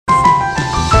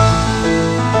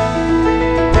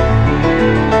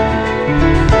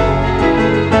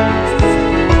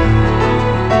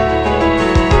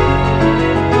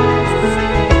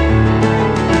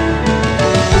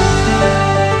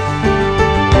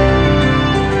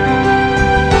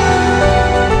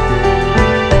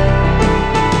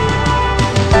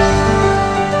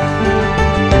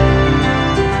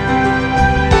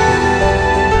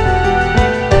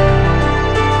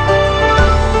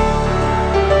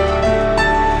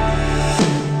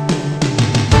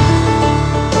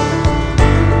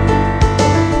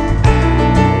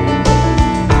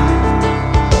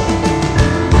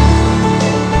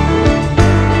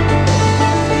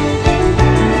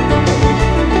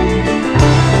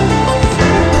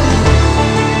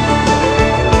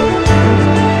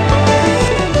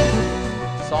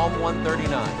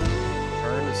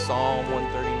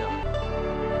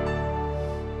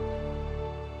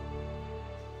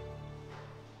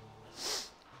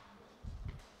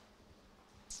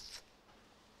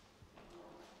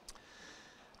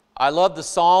I love the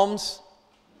Psalms.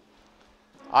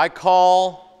 I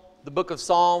call the book of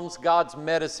Psalms God's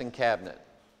medicine cabinet.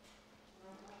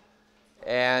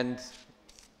 And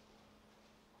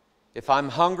if I'm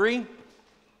hungry,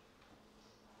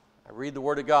 I read the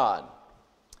Word of God.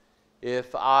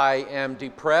 If I am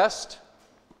depressed,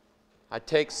 I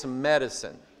take some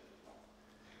medicine.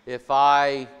 If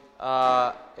I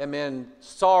am in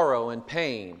sorrow and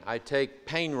pain, I take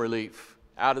pain relief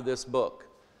out of this book.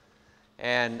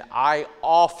 And I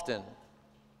often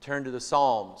turn to the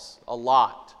Psalms a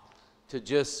lot to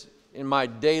just, in my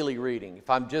daily reading, if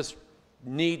I'm just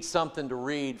need something to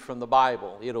read from the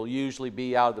Bible, it'll usually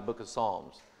be out of the book of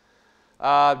Psalms.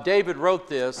 David wrote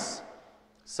this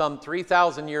some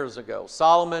 3,000 years ago.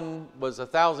 Solomon was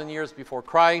 1,000 years before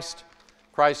Christ.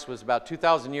 Christ was about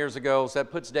 2,000 years ago, so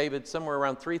that puts David somewhere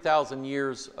around 3,000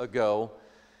 years ago.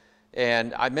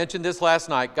 And I mentioned this last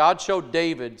night. God showed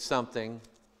David something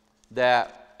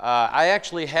that I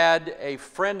actually had a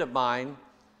friend of mine,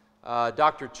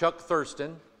 Dr. Chuck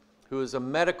Thurston, who is a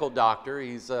medical doctor.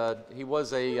 He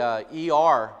was a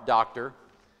ER doctor,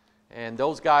 and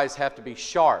those guys have to be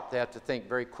sharp. They have to think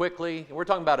very quickly. And we're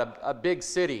talking about a big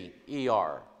city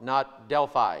ER, not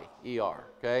Delphi ER,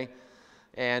 okay?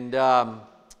 And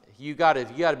you got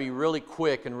to be really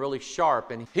quick and really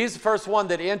sharp. And he's the first one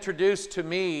that introduced to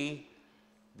me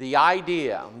the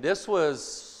idea. This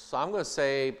was, I'm going to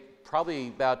say, probably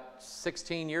about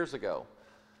 16 years ago,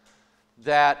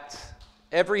 that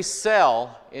every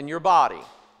cell in your body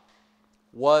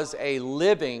was a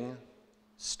living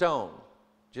stone.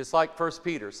 Just like 1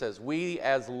 Peter says, we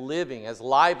as living, as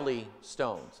lively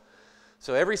stones.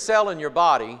 So every cell in your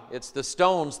body, it's the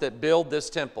stones that build this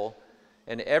temple,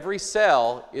 and every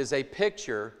cell is a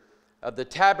picture of the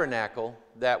tabernacle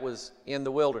that was in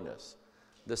the wilderness.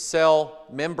 The cell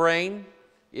membrane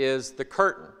is the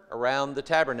curtain around the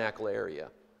tabernacle area.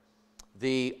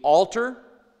 The altar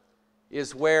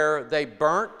is where they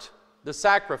burnt the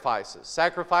sacrifices.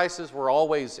 Sacrifices were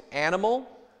always animal,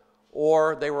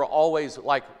 or they were always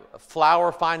like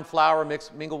flour, fine flour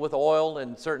mingled with oil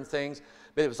and certain things.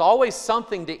 But it was always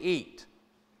something to eat.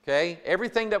 Okay?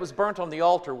 Everything that was burnt on the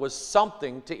altar was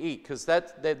something to eat, because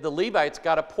the Levites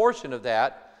got a portion of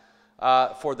that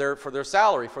for their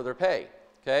salary, for their pay.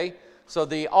 Okay? So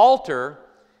the altar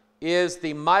is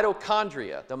the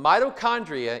mitochondria. The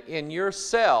mitochondria in your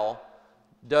cell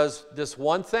does this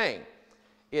one thing.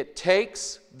 It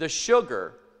takes the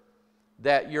sugar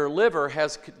that your liver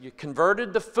has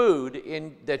converted the food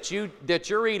that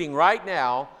you're eating right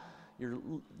now.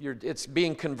 It's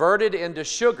being converted into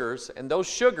sugars, and those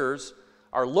sugars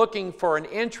are looking for an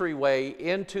entryway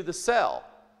into the cell.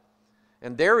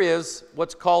 And there is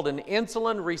what's called an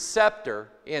insulin receptor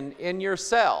in your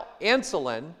cell.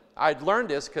 Insulin, I'd learned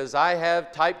this because I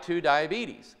have type 2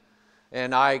 diabetes,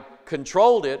 and I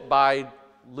controlled it by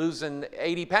losing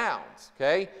 80 pounds,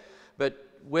 okay? But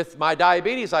with my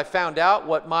diabetes, I found out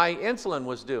what my insulin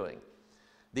was doing.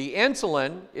 The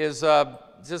insulin is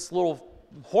this little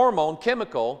hormone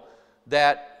chemical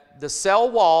that the cell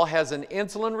wall has an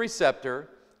insulin receptor.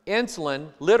 Insulin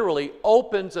literally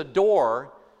opens a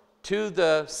door to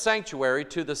the sanctuary,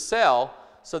 to the cell,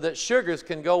 so that sugars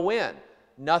can go in.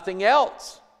 Nothing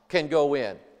else can go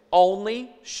in,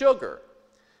 only sugar.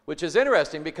 Which is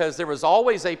interesting, because there was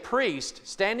always a priest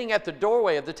standing at the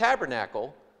doorway of the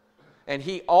tabernacle, and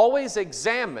he always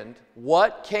examined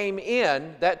what came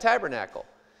in that tabernacle.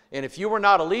 And if you were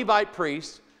not a Levite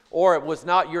priest, or it was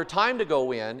not your time to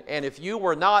go in, and if you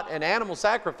were not an animal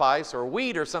sacrifice or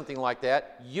wheat or something like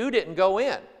that, you didn't go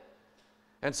in.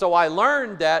 And so I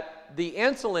learned that the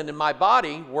insulin in my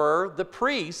body were the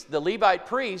priest, the Levite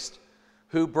priest,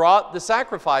 who brought the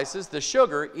sacrifices, the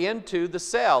sugar, into the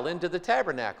cell, into the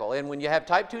tabernacle. And when you have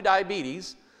type 2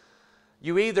 diabetes,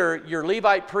 your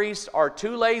Levite priests are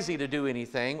too lazy to do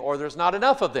anything, or there's not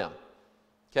enough of them.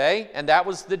 Okay? And that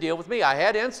was the deal with me. I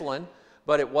had insulin,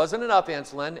 but it wasn't enough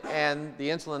insulin, and the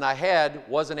insulin I had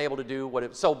wasn't able to do what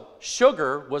it... So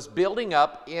sugar was building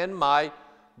up in my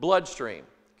bloodstream.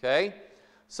 Okay?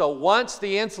 So once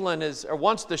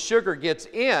the sugar gets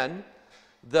in,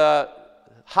 the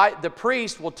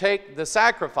priest will take the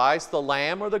sacrifice, the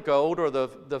lamb or the goat or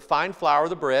the fine flour,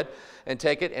 the bread, and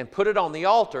take it and put it on the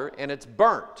altar, and it's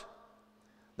burnt.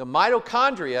 The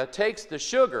mitochondria takes the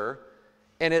sugar,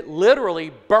 and it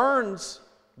literally burns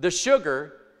the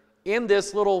sugar in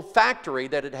this little factory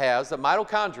that it has, the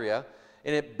mitochondria,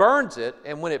 and it burns it,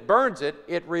 and when it burns it,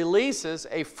 it releases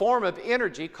a form of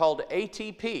energy called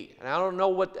ATP. And I don't know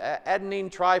what,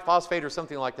 adenine triphosphate or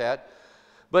something like that.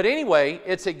 But anyway,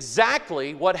 it's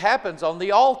exactly what happens on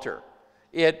the altar.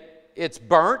 It it's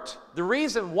burnt. The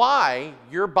reason why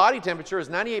your body temperature is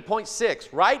 98.6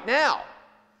 right now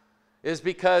is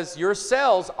because your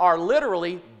cells are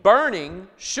literally burning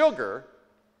sugar,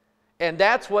 and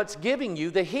that's what's giving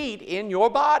you the heat in your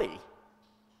body.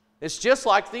 It's just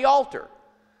like the altar.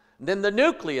 Then the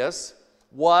nucleus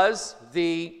was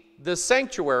the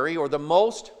sanctuary, or the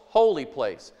most holy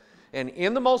place. And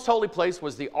in the most holy place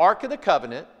was the Ark of the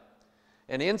Covenant,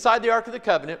 and inside the Ark of the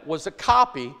Covenant was a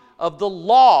copy of the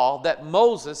law that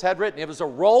Moses had written. It was a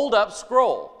rolled up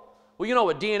scroll. Well, you know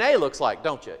what DNA looks like,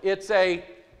 don't you? It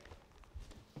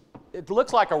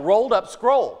looks like a rolled up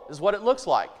scroll is what it looks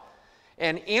like.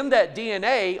 And in that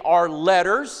DNA are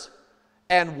letters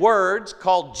and words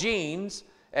called genes,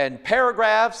 and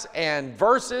paragraphs and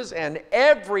verses, and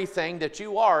everything that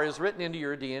you are is written into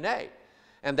your DNA.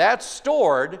 And that's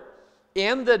stored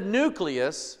in the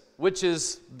nucleus, which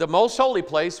is the most holy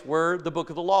place where the book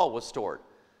of the law was stored.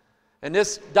 And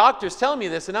this doctor's telling me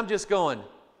this, and I'm just going,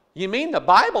 you mean the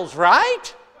Bible's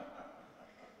right?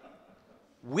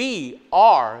 We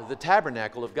are the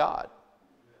tabernacle of God,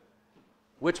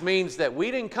 which means that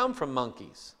we didn't come from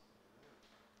monkeys.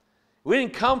 We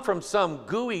didn't come from some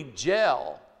gooey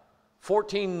gel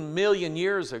 14 million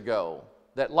years ago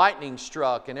that lightning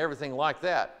struck and everything like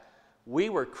that. We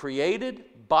were created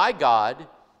by God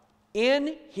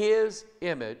in His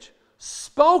image,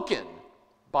 spoken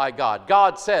by God.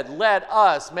 God said, let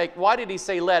us make, why did He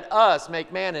say, let us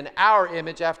make man in our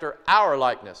image after our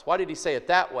likeness? Why did He say it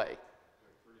that way?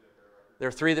 There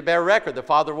are three that bear record, the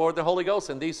Father, the Word, and the Holy Ghost,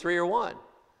 and these three are one.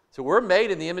 So we're made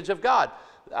in the image of God.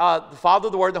 The Father,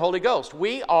 the Word, and the Holy Ghost.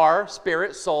 We are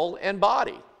spirit, soul, and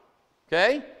body.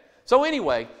 Okay? So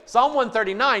anyway, Psalm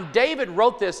 139, David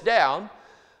wrote this down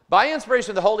by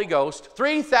inspiration of the Holy Ghost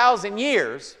 3,000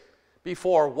 years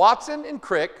before Watson and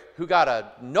Crick, who got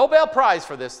a Nobel Prize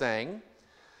for this thing,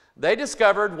 they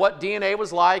discovered what DNA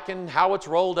was like and how it's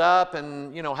rolled up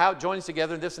and, you know, how it joins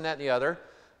together, this and that and the other.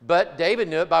 But David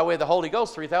knew it by way of the Holy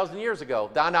Ghost 3,000 years ago.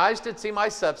 Thine eyes did see my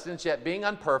substance, yet being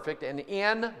unperfect, and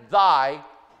in thy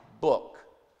book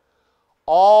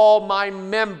all my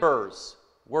members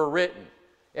were written.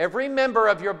 Every member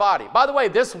of your body. By the way,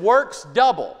 this works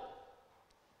double.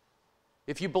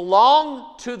 If you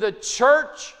belong to the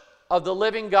church of the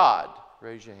living God,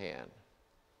 raise your hand.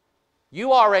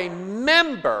 You are a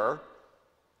member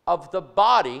of the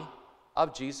body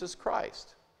of Jesus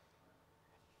Christ.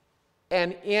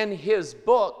 And in His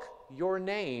book, your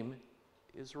name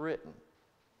is written.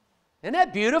 Isn't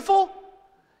that beautiful?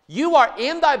 You are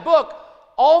in thy book.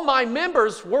 All my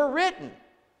members were written.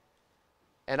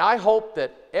 And I hope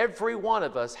that every one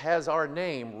of us has our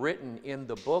name written in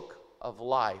the book of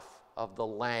life of the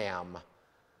Lamb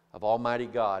of Almighty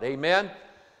God. Amen?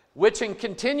 Which in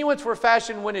continuance were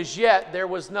fashioned when as yet there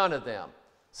was none of them.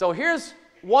 So here's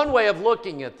one way of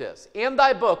looking at this. In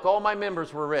thy book all my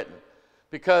members were written.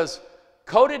 Because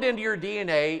coded into your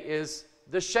DNA is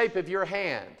the shape of your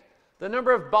hand, the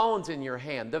number of bones in your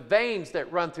hand, the veins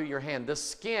that run through your hand, the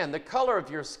skin, the color of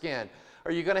your skin.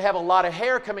 Are you going to have a lot of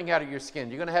hair coming out of your skin?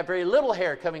 You're going to have very little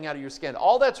hair coming out of your skin.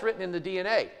 All that's written in the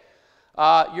DNA.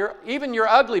 Even your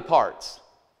ugly parts.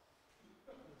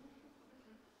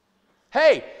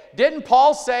 Hey, didn't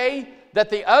Paul say that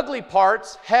the ugly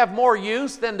parts have more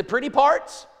use than the pretty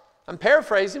parts? I'm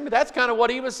paraphrasing, but that's kind of what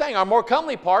he was saying. Our more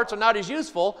comely parts are not as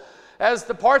useful as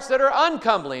the parts that are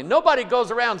uncomely. Nobody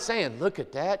goes around saying, look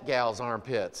at that gal's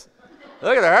armpits.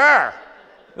 Look at her.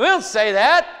 We don't say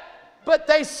that, but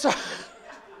they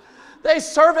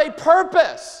serve a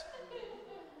purpose.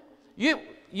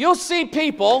 You'll see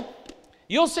people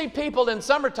in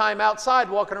summertime outside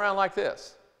walking around like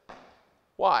this.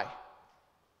 Why?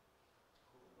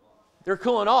 They're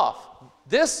cooling off.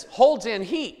 This holds in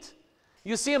heat.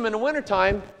 You see them in the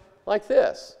wintertime like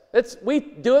this. We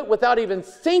do it without even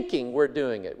thinking we're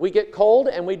doing it. We get cold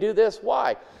and we do this.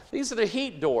 Why? These are the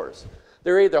heat doors.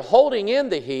 They're either holding in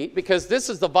the heat because this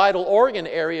is the vital organ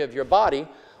area of your body,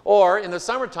 or in the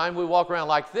summertime we walk around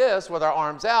like this with our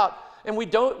arms out, and we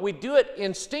do it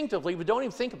instinctively. We don't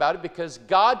even think about it because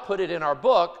God put it in our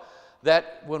book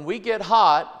that when we get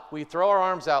hot, we throw our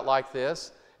arms out like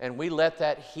this and we let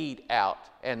that heat out.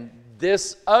 And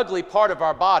this ugly part of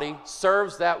our body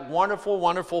serves that wonderful,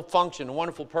 wonderful function,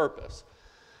 wonderful purpose.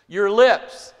 Your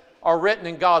lips are written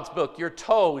in God's book. Your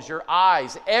toes, your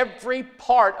eyes, every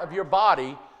part of your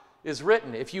body is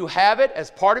written. If you have it as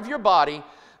part of your body,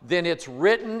 then it's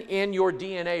written in your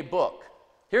DNA book.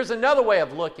 Here's another way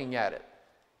of looking at it.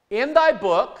 In thy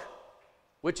book,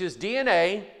 which is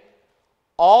DNA,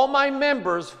 all my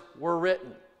members were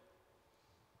written.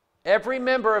 Every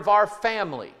member of our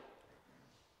family.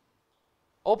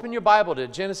 Open your Bible to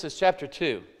Genesis chapter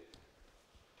 2.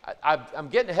 I'm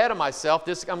getting ahead of myself.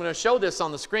 I'm going to show this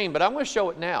on the screen, but I'm going to show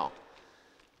it now.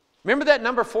 Remember that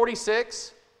number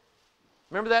 46?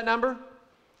 Remember that number?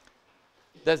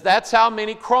 That's how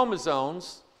many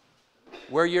chromosomes,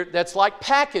 that's like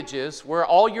packages where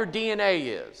all your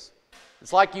DNA is.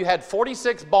 It's like you had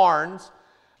 46 barns,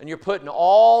 and you're putting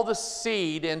all the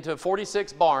seed into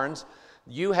 46 barns.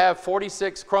 You have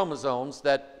 46 chromosomes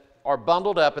that are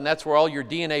bundled up, and that's where all your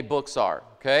DNA books are,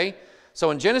 okay? So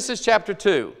in Genesis chapter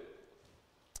 2,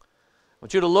 I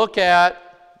want you to look at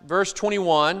verse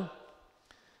 21.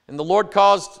 And the Lord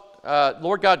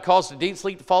God caused a deep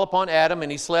sleep to fall upon Adam,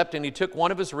 and he slept, and he took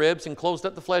one of his ribs and closed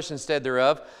up the flesh instead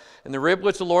thereof. And the rib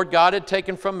which the Lord God had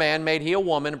taken from man made he a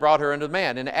woman and brought her unto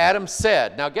man. And Adam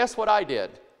said, now guess what I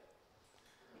did?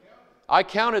 I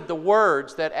counted the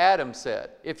words that Adam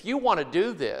said. If you want to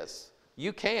do this,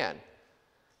 you can.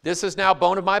 This is now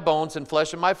bone of my bones and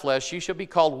flesh of my flesh. She shall be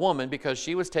called woman, because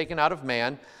she was taken out of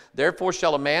man. Therefore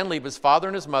shall a man leave his father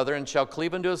and his mother, and shall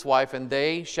cleave unto his wife, and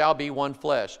they shall be one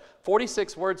flesh.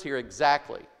 46 words here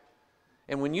exactly.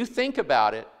 And when you think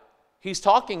about it, he's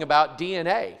talking about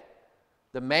DNA.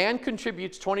 The man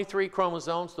contributes 23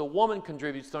 chromosomes. The woman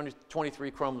contributes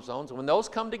 23 chromosomes. And when those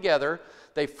come together,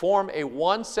 they form a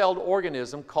one-celled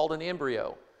organism called an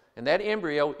embryo. And that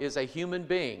embryo is a human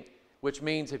being, which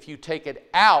means if you take it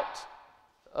out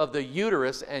of the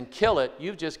uterus and kill it,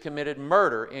 you've just committed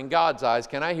murder in God's eyes.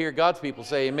 Can I hear God's people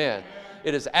say amen?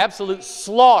 It is absolute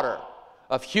slaughter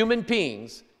of human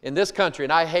beings in this country,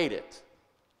 and I hate it.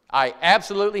 I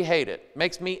absolutely hate it. It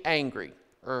makes me angry.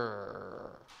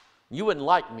 You wouldn't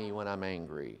like me when I'm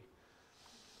angry.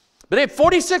 But they have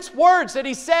 46 words that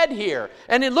he said here.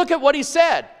 And then look at what he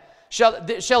said.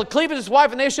 Shall cleave to his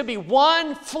wife, and they shall be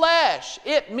one flesh.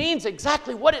 It means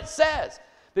exactly what it says.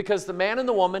 Because the man and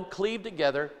the woman cleave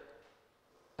together,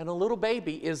 and a little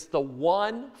baby is the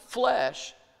one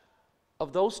flesh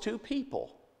of those two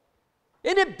people.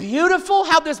 Isn't it beautiful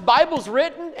how this Bible's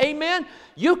written? Amen?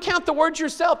 You count the words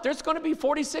yourself. There's going to be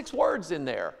 46 words in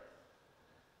there.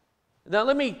 Now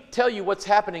let me tell you what's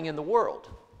happening in the world.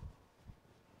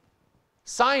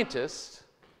 Scientists,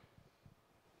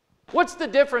 what's the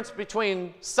difference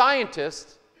between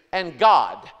scientists and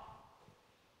God?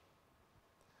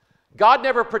 God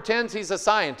never pretends he's a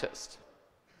scientist.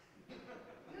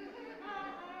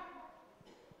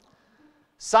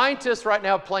 Scientists right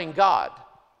now are playing God.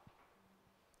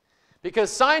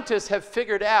 Because scientists have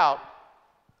figured out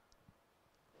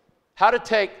how to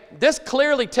take, this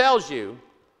clearly tells you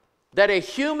that a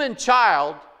human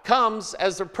child comes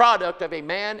as the product of a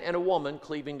man and a woman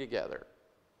cleaving together.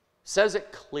 Says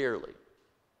it clearly.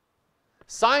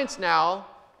 Science now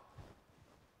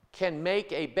can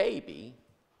make a baby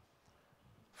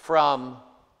from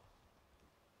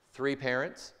 3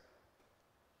 parents,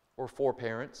 or 4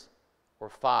 parents, or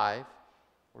 5,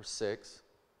 or 6,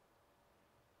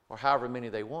 or however many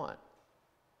they want.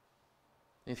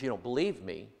 And if you don't believe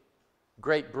me,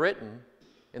 Great Britain,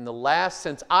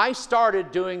 since I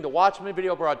started doing the Watchman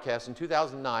video broadcast in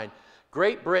 2009,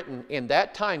 Great Britain, in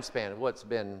that time span of what's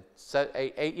been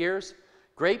 8 years,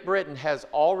 Great Britain has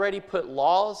already put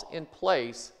laws in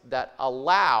place that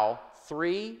allow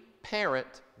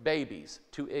 3-parent babies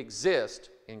to exist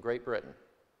in Great Britain.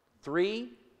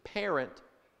 3-parent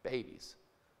babies.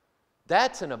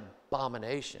 That's an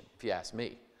abomination, if you ask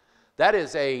me. That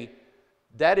is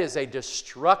a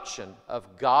destruction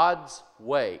of God's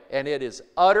way, and it is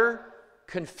utter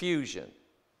confusion.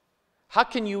 How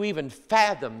can you even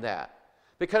fathom that?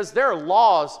 Because there are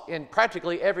laws in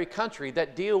practically every country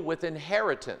that deal with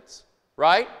inheritance,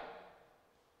 right?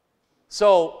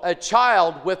 So a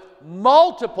child with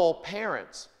multiple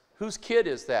parents, whose kid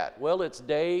is that? Well, it's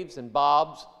Dave's and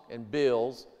Bob's and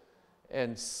Bill's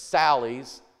and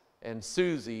Sally's and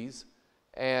Susie's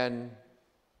and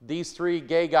these 3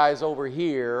 gay guys over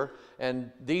here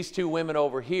and these 2 women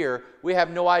over here. We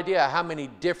have no idea how many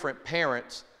different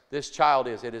parents this child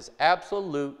is. It is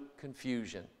absolute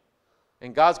confusion.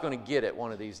 And God's going to get it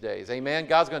one of these days. Amen?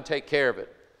 God's going to take care of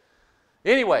it.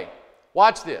 Anyway,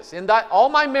 watch this. In that all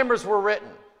my members were written,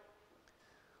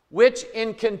 which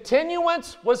in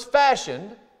continuance was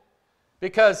fashioned,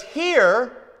 because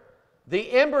here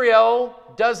the embryo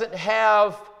doesn't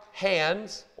have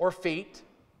hands or feet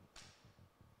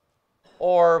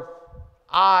or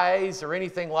eyes or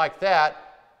anything like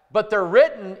that, but they're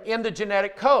written in the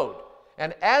genetic code.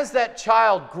 And as that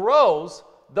child grows,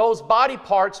 those body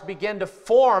parts begin to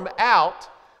form out,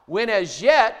 when as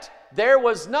yet there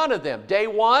was none of them. Day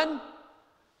 1,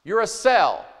 you're a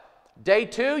cell. Day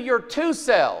 2, you're 2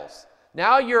 cells.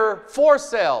 Now you're 4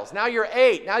 cells. Now you're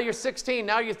 8. Now you're 16.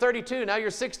 Now you're 32. Now you're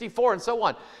 64, and so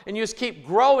on. And you just keep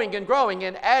growing and growing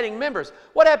and adding members.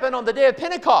 What happened on the day of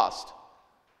Pentecost?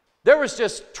 There was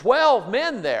just 12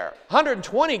 men there.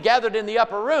 120 gathered in the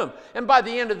upper room. And by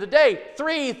the end of the day,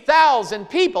 3,000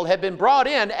 people had been brought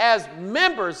in as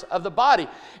members of the body.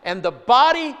 And the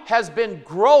body has been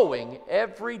growing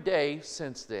every day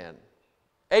since then.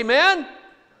 Amen?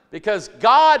 Because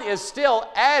God is still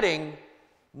adding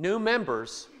new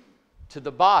members to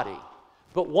the body.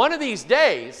 But one of these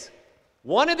days,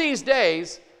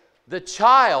 the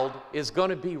child is going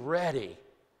to be ready.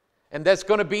 And that's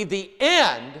going to be the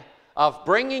end of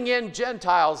bringing in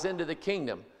Gentiles into the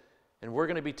kingdom. And we're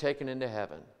going to be taken into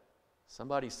heaven.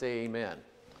 Somebody say amen.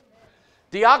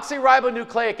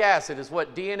 Deoxyribonucleic acid is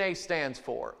what DNA stands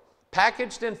for.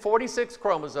 Packaged in 46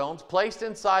 chromosomes, placed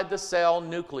inside the cell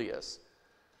nucleus.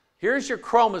 Here's your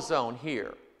chromosome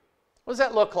here. What does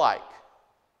that look like?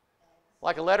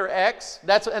 Like a letter X?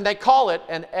 And they call it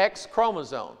an X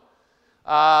chromosome.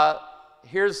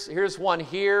 Here's one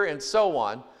here, and so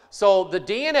on. So the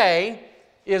DNA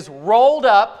is rolled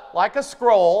up like a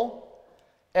scroll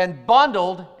and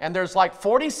bundled, and there's like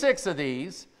 46 of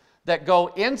these that go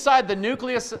inside the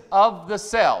nucleus of the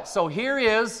cell. So here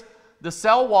is the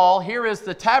cell wall. Here is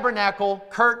the tabernacle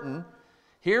curtain.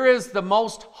 Here is the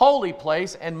most holy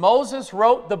place, and Moses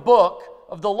wrote the book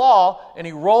of the law, and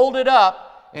he rolled it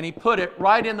up, and he put it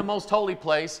right in the most holy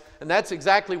place, and that's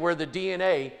exactly where the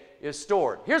DNA is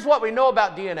stored. Here's what we know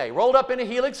about DNA. Rolled up in a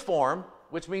helix form,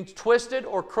 which means twisted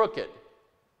or crooked.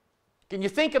 Can you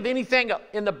think of anything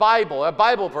in the Bible, a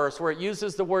Bible verse, where it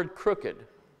uses the word crooked?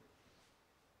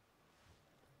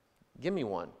 Give me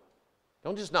one.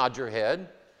 Don't just nod your head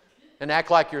and act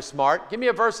like you're smart. Give me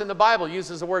a verse in the Bible that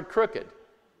uses the word crooked.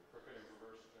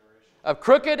 Of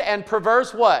crooked and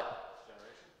perverse what? Generation.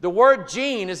 The word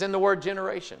gene is in the word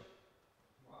generation.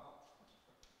 Wow.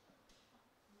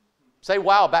 Say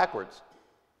wow backwards.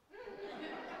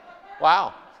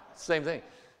 Wow. Same thing.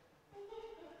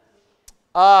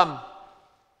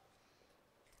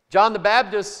 John the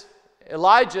Baptist,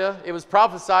 Elijah, it was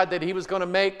prophesied that he was going to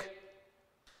make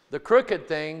the crooked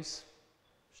things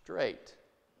straight.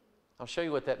 I'll show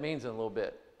you what that means in a little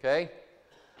bit, okay?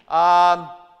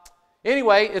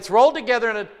 Anyway, it's rolled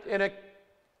together in a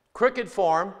crooked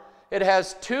form. It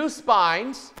has 2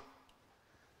 spines,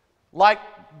 like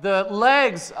the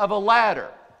legs of a ladder.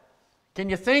 Can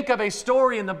you think of a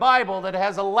story in the Bible that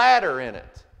has a ladder in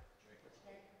it?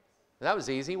 That was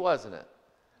easy, wasn't it?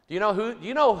 Do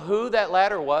you know who that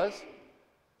ladder was?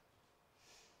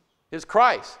 It's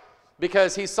Christ.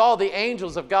 Because he saw the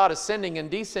angels of God ascending and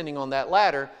descending on that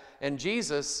ladder, and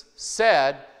Jesus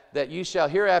said that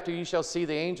hereafter you shall see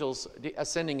the angels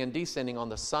ascending and descending on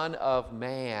the Son of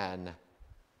Man.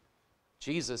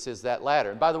 Jesus is that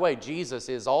ladder. And by the way, Jesus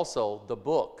is also the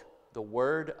book, the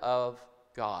Word of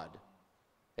God.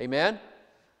 Amen?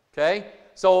 Okay?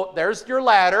 So there's your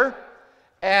ladder,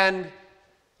 and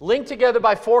linked together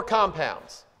by 4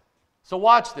 compounds. So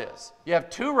watch this. You have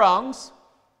 2 rungs.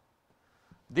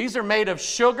 These are made of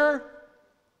sugar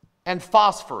and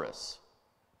phosphorus.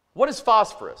 What is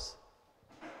phosphorus?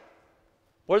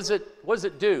 What does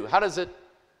it do? How does it...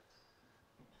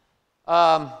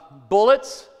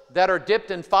 bullets that are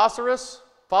dipped in phosphorus,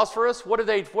 what are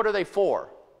they for?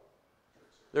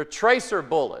 They're tracer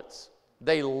bullets.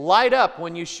 They light up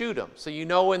when you shoot them, so you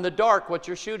know in the dark what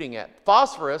you're shooting at.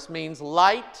 Phosphorus means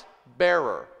light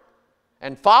bearer.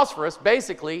 And phosphorus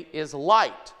basically is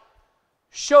light.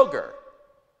 Sugar.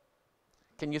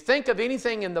 Can you think of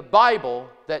anything in the Bible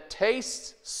that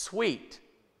tastes sweet?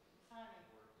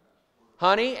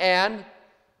 Honey and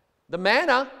the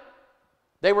manna.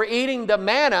 They were eating the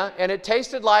manna, and it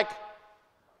tasted like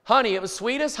honey. It was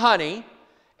sweet as honey,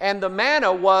 and the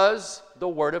manna was the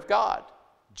Word of God.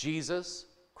 Jesus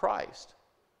Christ.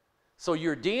 So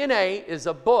your DNA is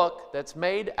a book that's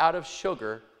made out of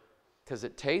sugar because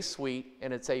it tastes sweet,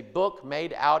 and it's a book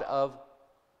made out of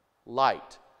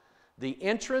light. The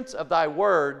entrance of thy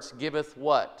words giveth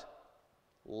what?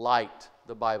 Light,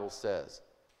 the Bible says.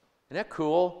 Isn't that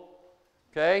cool?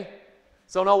 Okay?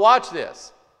 So now watch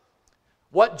this.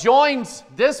 What joins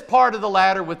this part of the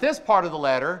ladder with this part of the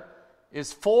ladder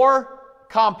is 4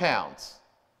 compounds.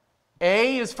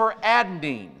 A is for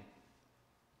adenine.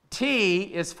 T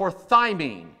is for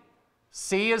thymine.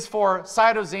 C is for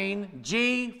cytosine.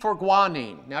 G for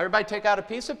guanine. Now everybody take out a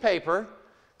piece of paper,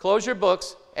 close your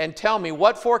books, and tell me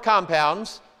what 4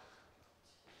 compounds.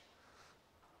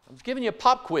 I'm giving you a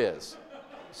pop quiz.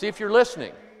 See if you're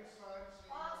listening.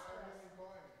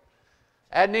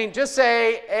 Adenine, just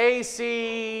say A,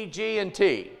 C, G, and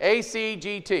T. A, C,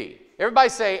 G, T. Everybody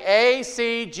say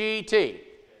A-C-G-T.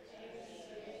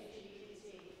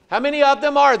 How many of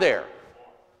them are there?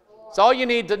 That's all you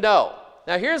need to know.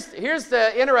 Now here's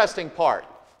the interesting part.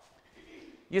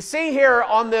 You see here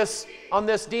on this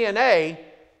DNA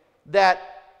that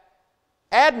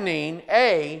adenine,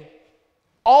 A,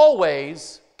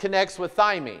 always connects with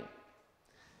thymine.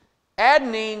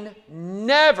 Adenine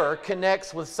never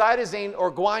connects with cytosine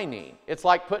or guanine. It's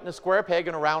like putting a square peg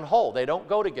in a round hole. They don't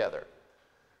go together.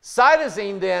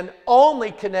 Cytosine then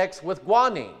only connects with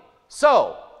guanine.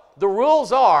 So the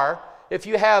rules are, if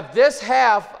you have this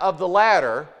half of the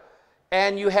ladder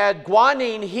and you had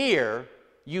guanine here,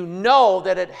 you know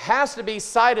that it has to be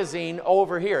cytosine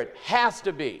over here. It has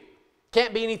to be.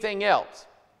 Can't be anything else.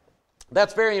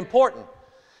 That's very important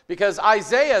because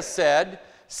Isaiah said,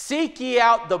 "Seek ye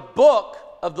out the book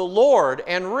of the Lord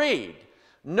and read.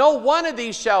 No one of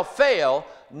these shall fail,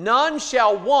 none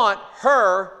shall want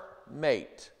her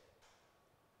mate."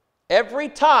 Every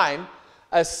time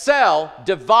a cell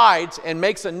divides and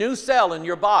makes a new cell in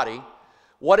your body,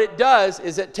 what it does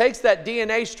is it takes that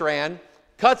DNA strand,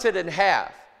 cuts it in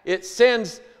half. It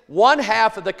sends one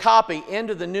half of the copy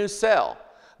into the new cell.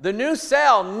 The new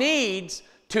cell needs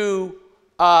to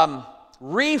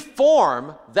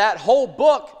reform that whole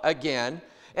book again,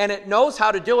 and it knows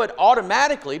how to do it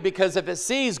automatically because if it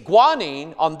sees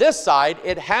guanine on this side,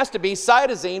 it has to be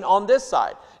cytosine on this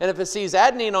side. And if it sees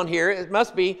adenine on here, it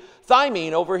must be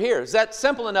thymine over here. Is that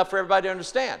simple enough for everybody to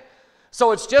understand?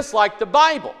 So it's just like the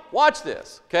Bible. Watch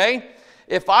this, okay?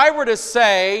 If I were to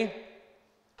say,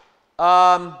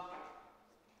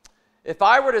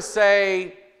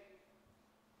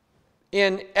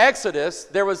 in Exodus,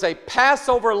 there was a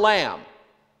Passover lamb.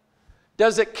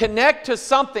 Does it connect to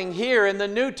something here in the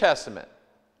New Testament?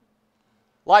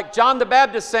 Like John the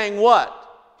Baptist saying what?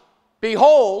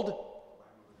 Behold,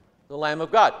 the Lamb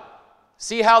of God.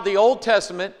 See how the Old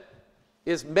Testament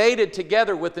is mated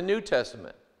together with the New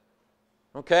Testament.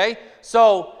 Okay?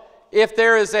 So, if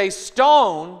there is a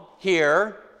stone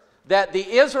here that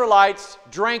the Israelites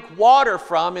drank water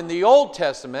from in the Old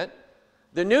Testament,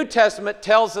 the New Testament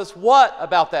tells us what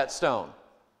about that stone?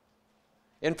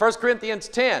 In 1 Corinthians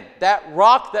 10, that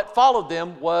rock that followed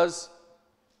them was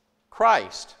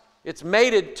Christ. It's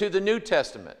mated to the New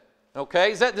Testament.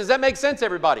 Okay? Does that make sense,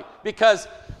 everybody? Because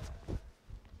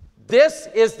this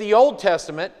is the Old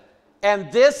Testament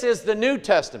and this is the New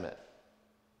Testament.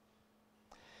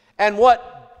 And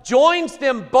what joins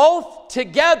them both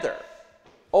together,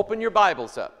 open your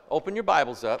Bibles up. Open your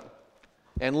Bibles up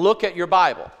and look at your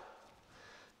Bible.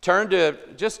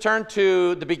 Just turn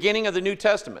to the beginning of the New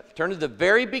Testament. Turn to the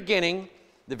very beginning,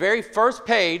 the very first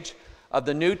page of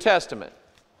the New Testament.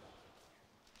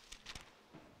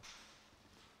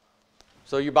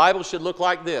 So your Bible should look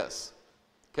like this.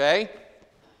 Okay?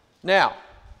 Now,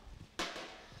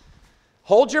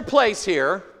 hold your place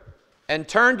here and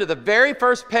turn to the very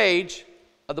first page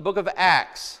of the book of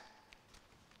Acts.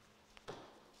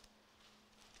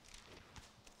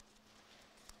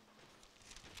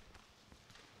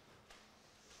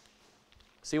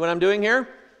 See what I'm doing here?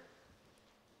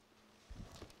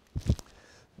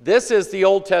 This is the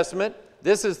Old Testament.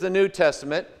 This is the New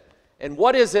Testament. And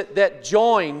what is it that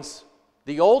joins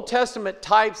the Old Testament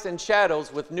types and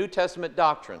shadows with New Testament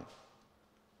doctrine?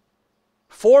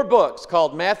 4 books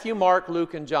called Matthew, Mark,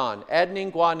 Luke, and John.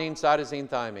 Adenine, guanine, cytosine,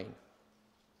 thymine.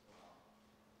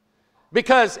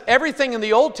 Because everything in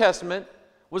the Old Testament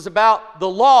was about the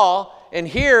law, and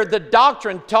here the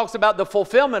doctrine talks about the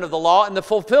fulfillment of the law, and the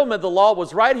fulfillment of the law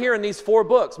was right here in these 4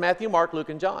 books, Matthew, Mark, Luke,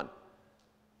 and John.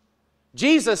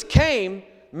 Jesus came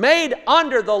made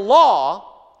under the law,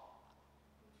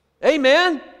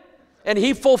 amen, and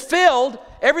He fulfilled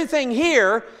everything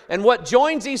here, and what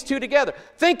joins these two together.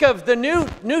 Think of the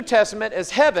New Testament as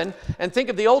heaven, and think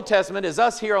of the Old Testament as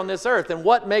us here on this earth, and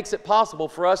what makes it possible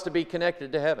for us to be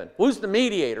connected to heaven. Who's the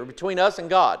mediator between us and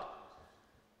God?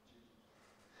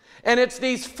 And it's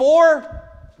these four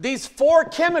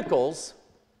chemicals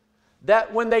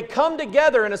that when they come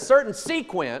together in a certain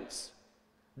sequence,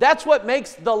 that's what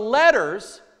makes the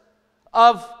letters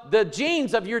of the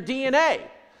genes of your DNA.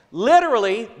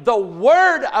 Literally, the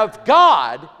Word of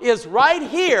God is right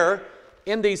here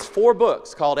in these 4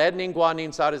 books called adenine, guanine,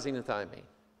 cytosine, and thymine.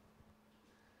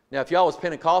 Now, if y'all was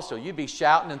Pentecostal, you'd be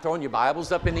shouting and throwing your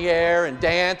Bibles up in the air and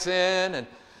dancing and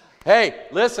hey,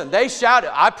 listen, they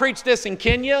shouted. I preached this in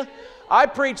Kenya. I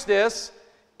preached this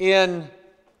in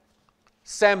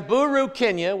Samburu,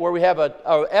 Kenya, where we have a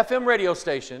FM radio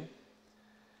station.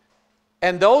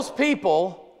 And those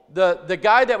people, the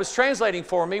guy that was translating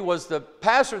for me was the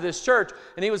pastor of this church,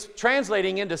 and he was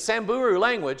translating into Samburu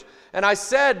language. And I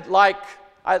said,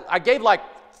 I gave like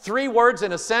 3 words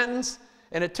in a sentence,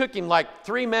 and it took him like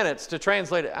 3 minutes to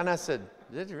translate it. And I said,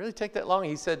 did it really take that long?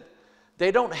 He said,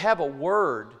 they don't have a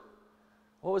word.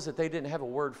 What was it they didn't have a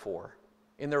word for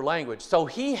in their language? So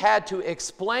he had to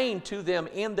explain to them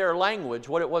in their language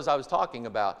what it was I was talking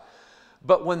about.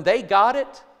 But when they got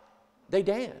it, they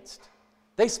danced.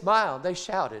 They smiled. They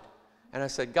shouted. And I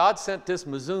said, God sent this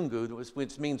Mzungu,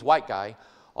 which means white guy,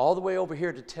 all the way over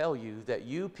here to tell you that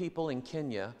you people in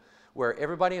Kenya, where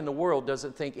everybody in the world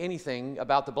doesn't think anything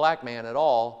about the black man at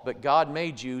all, but God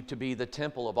made you to be the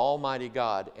temple of Almighty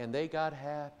God. And they got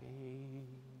happy.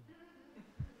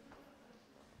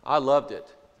 I loved it.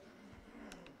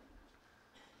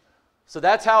 So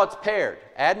that's how it's paired.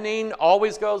 Adenine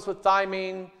always goes with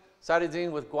thymine,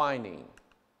 cytosine with guanine.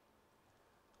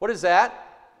 What is that?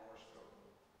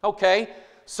 Okay,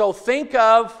 so think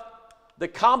of the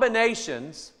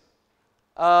combinations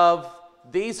of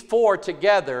these 4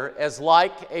 together as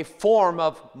like a form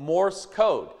of Morse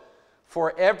code.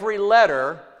 For every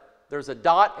letter, there's a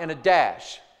dot and a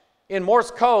dash. In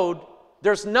Morse code,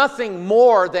 there's nothing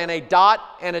more than a dot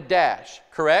and a dash,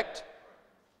 correct?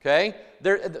 Okay,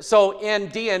 so in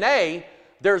DNA,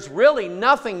 there's really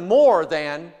nothing more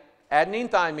than adenine,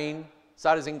 thymine,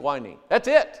 cytosine, guanine. That's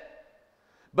it.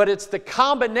 But it's the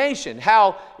combination,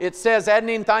 how it says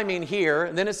adenine, thymine here,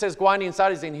 and then it says guanine,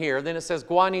 cytosine here, then it says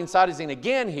guanine, cytosine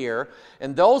again here,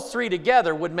 and those 3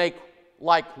 together would make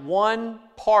like one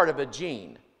part of a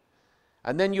gene.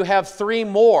 And then you have 3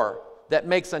 more that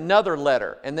makes another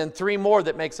letter, and then 3 more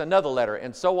that makes another letter,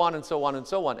 and so on and so on and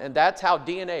so on. And that's how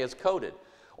DNA is coded.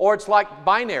 Or it's like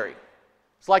binary.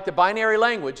 It's like the binary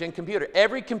language in computer.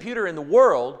 Every computer in the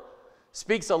world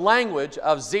speaks a language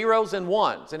of zeros and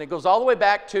ones. And it goes all the way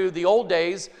back to the old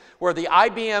days where the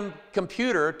IBM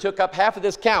computer took up half of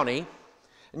this county,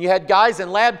 and you had guys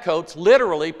in lab coats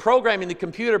literally programming the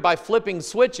computer by flipping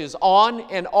switches on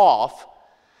and off.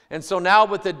 And so now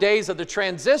with the days of the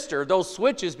transistor, those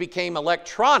switches became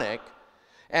electronic,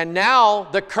 and now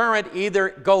the current either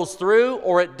goes through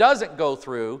or it doesn't go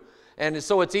through, and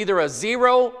so it's either a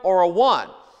 0 or a 1.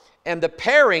 And the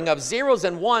pairing of zeros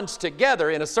and ones together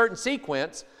in a certain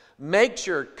sequence makes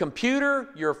your computer,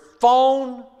 your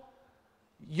phone,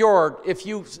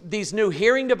 these new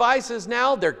hearing devices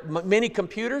now, they're mini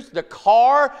computers, the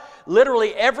car,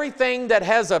 literally everything that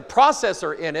has a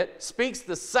processor in it speaks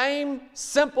the same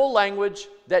simple language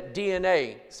that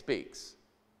DNA speaks.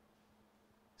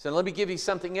 So let me give you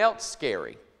something else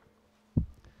scary.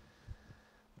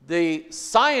 The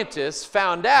scientists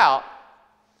found out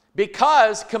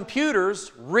because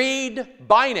computers read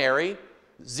binary,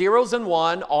 zeros and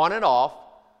one, on and off,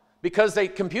 because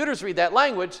computers read that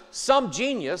language, some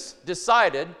genius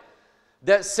decided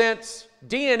that since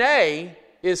DNA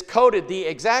is coded the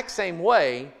exact same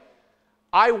way,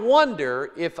 I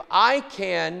wonder if I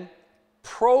can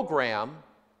program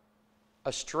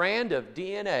a strand of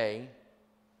DNA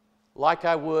like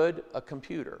I would a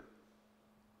computer.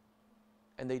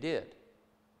 And they did.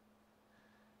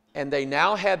 And they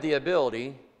now have the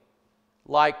ability,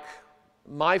 like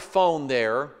my phone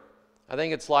there, I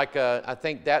think it's like I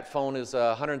think that phone is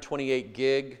 128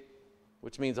 gig,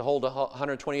 which means it holds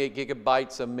 128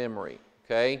 gigabytes of memory,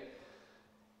 okay?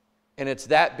 And it's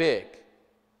that big.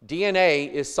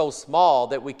 DNA is so small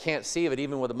that we can't see it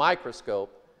even with a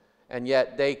microscope, and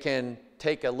yet they can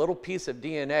take a little piece of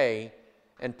DNA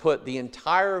and put the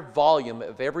entire volume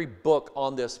of every book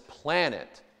on this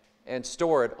planet and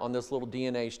store it on this little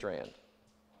DNA strand.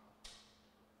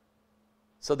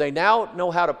 So they now know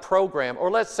how to program,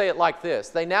 or let's say it like this,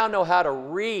 they now know how to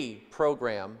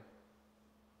reprogram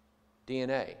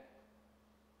DNA.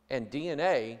 And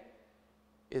DNA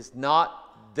is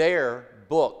not their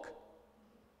book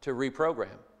to reprogram.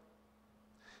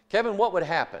 Kevin, what would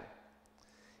happen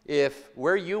if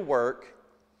where you work,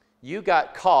 you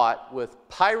got caught with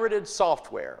pirated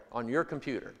software on your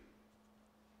computer?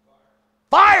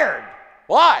 Fired!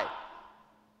 Why?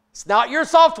 It's not your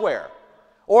software.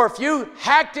 Or if you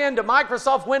hacked into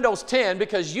Microsoft Windows 10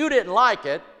 because you didn't like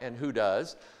it, and who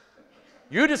does,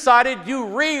 you decided you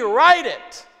rewrite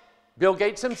it. Bill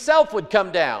Gates himself would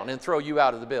come down and throw you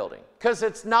out of the building because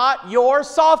it's not your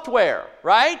software,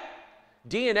 right?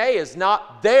 DNA is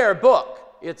not their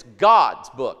book. It's God's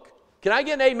book. Can I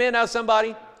get an amen out of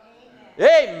somebody?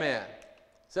 Amen. Amen.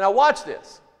 So now watch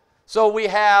this. So we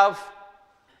have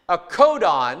a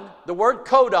codon. The word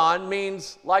codon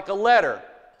means like a letter.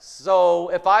 So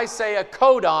if I say a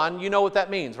codon, you know what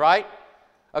that means, right?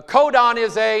 A codon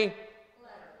is a letter.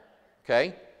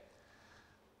 Okay.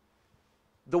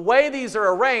 The way these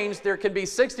are arranged, there can be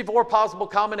 64 possible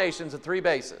combinations of 3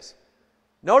 bases.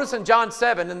 Notice in John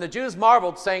 7, and the Jews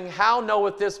marveled, saying, how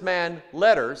knoweth this man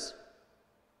letters,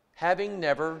 having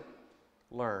never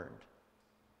learned?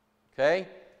 Okay?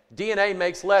 DNA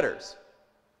makes letters.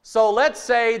 So let's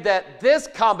say that this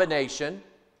combination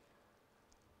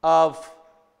of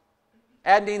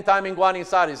adenine, thymine, guanine,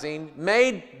 cytosine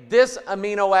made this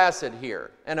amino acid here.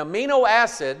 An amino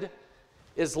acid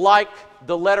is like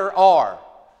the letter R,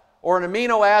 or an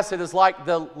amino acid is like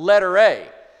the letter A.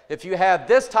 If you have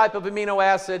this type of amino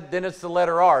acid, then it's the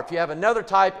letter R. If you have another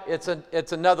type, it's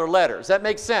another letter. Does that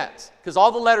make sense? Because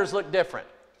all the letters look different.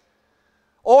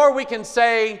 Or we can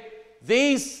say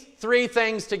these three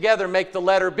things together make the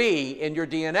letter B in your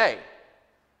DNA.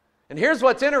 And here's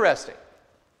what's interesting.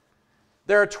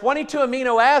 There are 22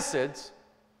 amino acids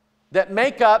that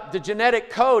make up the genetic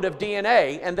code of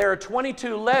DNA, and there are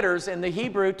 22 letters in the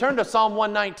Hebrew. Turn to Psalm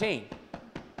 119.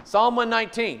 Psalm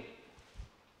 119.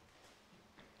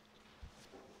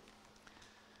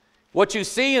 What you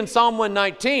see in Psalm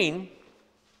 119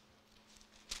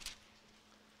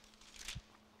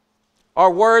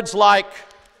 are words like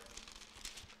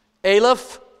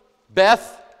Aleph,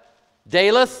 Beth,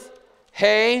 Daleth,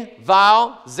 He,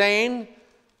 Vav, Zain,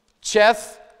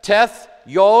 Cheth, Teth,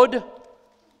 Yod.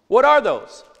 What are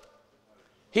those?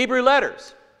 Hebrew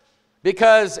letters.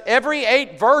 Because every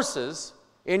 8 verses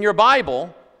in your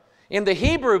Bible, in the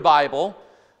Hebrew Bible,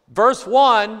 verse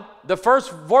 1, the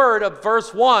first word of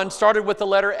verse 1 started with the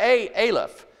letter A,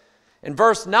 Aleph. In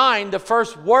verse 9, the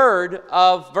first word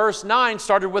of verse 9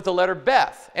 started with the letter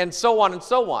Beth, and so on and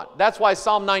so on. That's why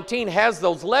Psalm 19 has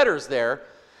those letters there,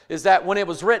 is that when it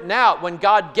was written out, when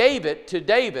God gave it to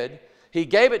David, He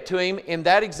gave it to him in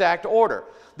that exact order.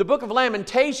 The book of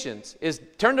Lamentations is,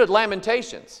 turn to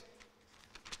Lamentations.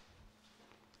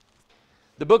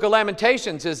 The book of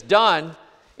Lamentations is done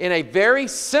in a very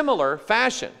similar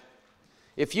fashion.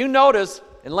 If you notice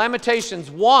in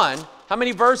Lamentations 1, how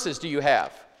many verses do you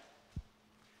have?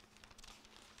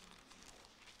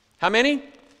 How many?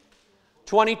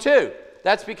 22.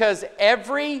 That's because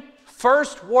every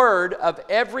first word of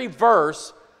every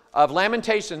verse of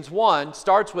Lamentations 1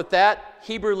 starts with that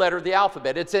Hebrew letter of the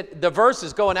alphabet. The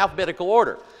verses go in alphabetical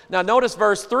order. Now notice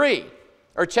verse 3,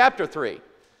 or chapter 3.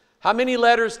 How many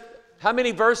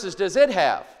verses does it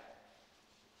have?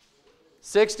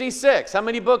 66. How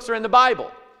many books are in the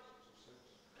Bible?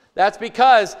 That's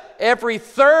because every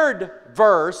third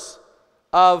verse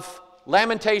of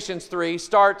Lamentations 3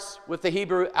 starts with the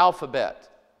Hebrew alphabet.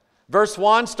 Verse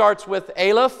 1 starts with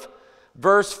Aleph.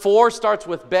 Verse 4 starts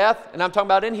with Beth, and I'm talking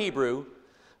about in Hebrew.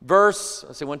 Verse,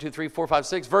 let's see, 1, 2, 3, 4, 5,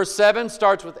 6. Verse 7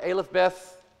 starts with Aleph,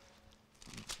 Beth,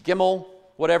 Gimel,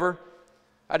 whatever.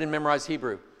 I didn't memorize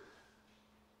Hebrew.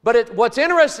 But what's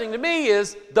interesting to me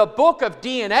is the book of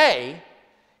DNA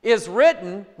is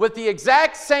written with the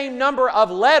exact same number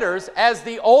of letters as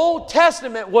the Old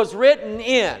Testament was written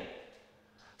in.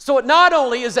 So it not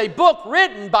only is a book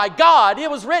written by God, it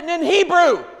was written in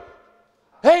Hebrew.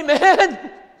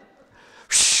 Amen.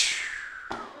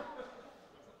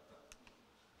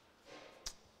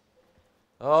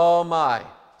 Oh my.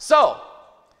 So,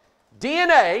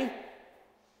 DNA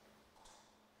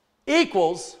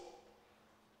equals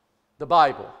the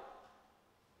Bible.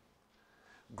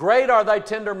 Great are thy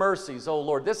tender mercies, O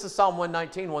Lord. This is Psalm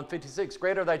 119, 156.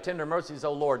 Great are thy tender mercies,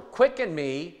 O Lord. Quicken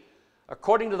me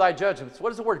according to thy judgments. What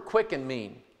does the word quicken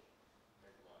mean?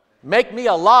 Make me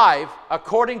alive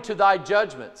according to thy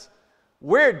judgments.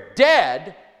 We're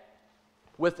dead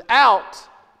without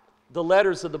the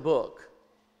letters of the book.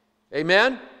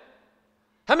 Amen?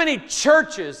 How many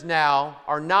churches now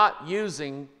are not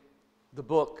using the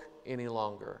book any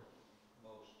longer?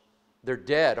 They're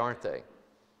dead, aren't they?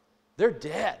 They're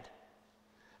dead.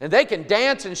 And they can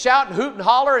dance and shout and hoot and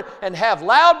holler and have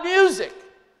loud music,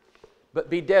 but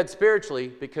be dead spiritually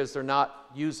because they're not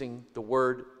using the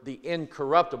Word, the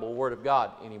incorruptible Word of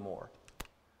God anymore.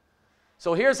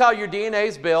 So here's how your DNA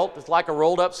is built. It's like a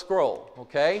rolled up scroll,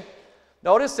 okay?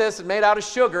 Notice this, it's made out of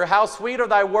sugar. How sweet are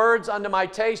thy words unto my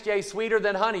taste, yea, sweeter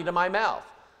than honey to my mouth.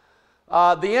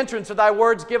 The entrance of thy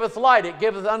words giveth light, it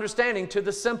giveth understanding to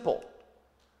the simple.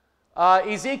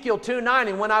 Ezekiel 2:9,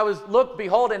 and when I looked,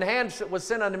 behold, an hand was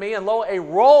sent unto me, and lo, a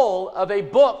roll of a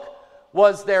book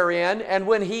was therein, and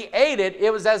when he ate it,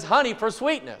 it was as honey for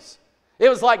sweetness. It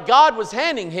was like God was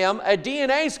handing him a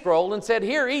DNA scroll and said,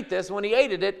 here, eat this. And when he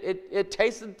ate it, it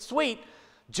tasted sweet,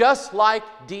 just like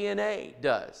DNA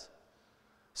does.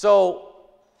 So,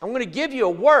 I'm going to give you a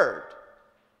word.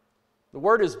 The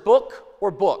word is book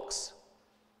or books.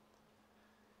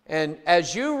 And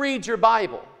as you read your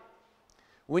Bible,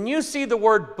 when you see the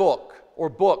word book or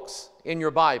books in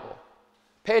your Bible,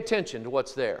 pay attention to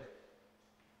what's there.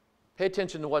 Pay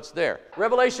attention to what's there.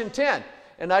 Revelation 10.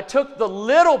 And I took the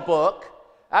little book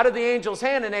out of the angel's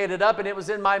hand and ate it up, and it was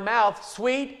in my mouth,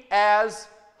 sweet as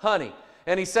honey.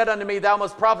 And he said unto me, thou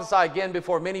must prophesy again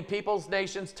before many peoples,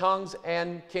 nations, tongues,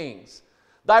 and kings.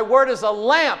 Thy word is a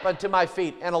lamp unto my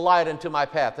feet and a light unto my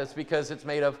path. That's because it's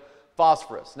made of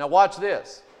phosphorus. Now watch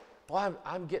this. Boy,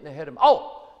 I'm getting ahead of...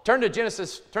 Oh, turn to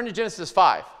Genesis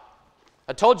 5.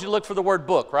 I told you to look for the word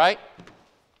book, right?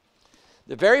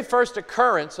 The very first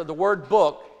occurrence of the word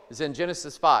book is in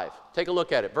Genesis 5. Take a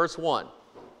look at it. Verse 1.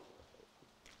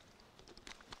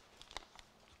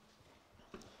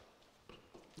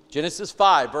 Genesis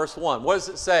 5, verse 1. What does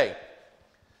it say?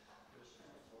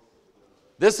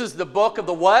 This is the book of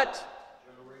the what?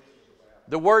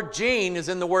 The word gene is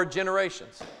in the word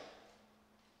generations.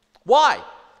 Why?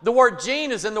 The word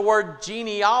gene is in the word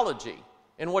genealogy.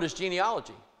 And what is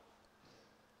genealogy?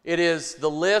 It is the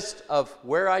list of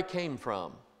where I came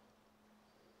from.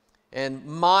 And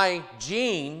my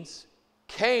genes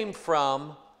came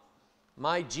from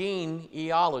my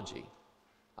genealogy.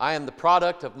 I am the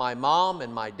product of my mom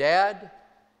and my dad,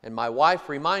 and my wife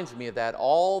reminds me of that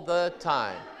all the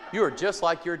time. You are just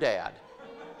like your dad.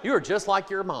 You are just like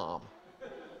your mom.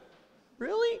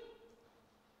 Really?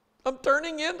 I'm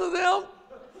turning into them?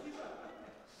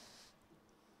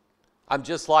 I'm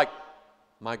just like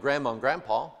my grandma and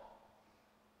grandpa,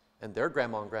 and their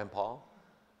grandma and grandpa.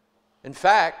 In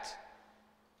fact,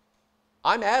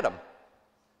 I'm Adam.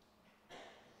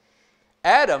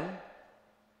 Adam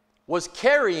was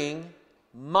carrying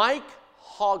Mike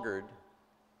Hoggard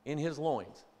in his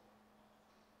loins.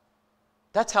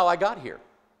 That's how I got here,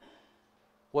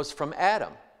 was from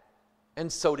Adam,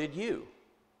 and so did you.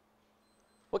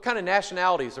 What kind of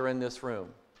nationalities are in this room?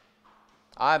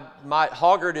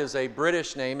 Hoggard is a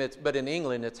British name, but in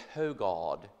England it's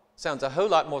Hogard. Sounds a whole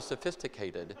lot more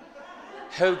sophisticated.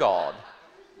 Hogard.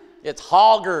 It's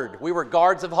Hoggard. We were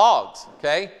guards of hogs,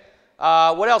 okay?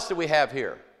 What else do we have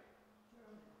here?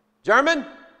 German?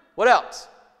 What else?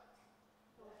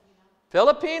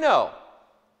 Filipino.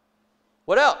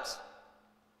 What else?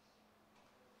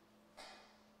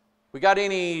 We got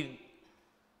any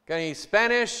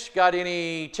Spanish? Got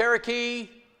any Cherokee?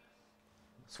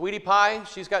 Sweetie Pie,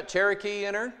 she's got Cherokee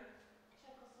in her.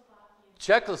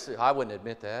 Czechoslovakia. I wouldn't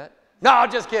admit that. No,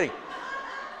 just kidding.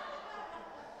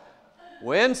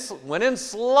 When in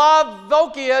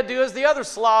Slovakia, do as the other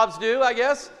Slavs do, I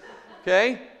guess.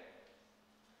 Okay?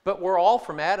 But we're all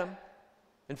from Adam.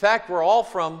 In fact, we're all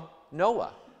from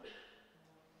Noah.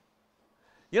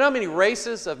 You know how many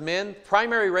races of men,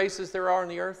 primary races there are on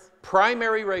the earth?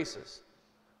 Primary races.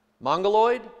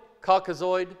 Mongoloid,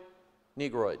 Caucasoid,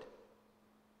 Negroid.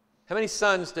 How many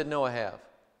sons did Noah have?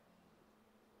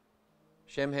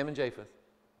 Shem, Ham, and Japheth.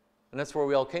 And that's where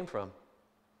we all came from.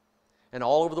 And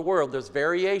all over the world, there's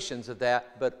variations of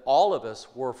that, but all of us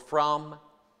were from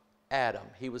Adam.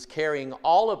 He was carrying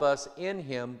all of us in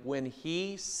him when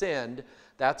he sinned.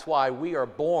 That's why we are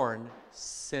born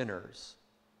sinners.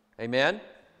 Amen?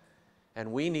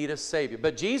 And we need a Savior.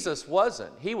 But Jesus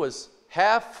wasn't. He was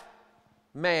half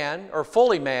man, or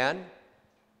fully man,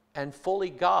 and fully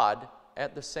God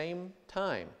at the same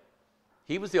time.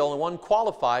 He was the only one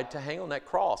qualified to hang on that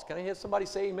cross. Can I hear somebody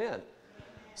say amen?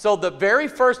 So the very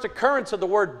first occurrence of the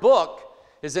word book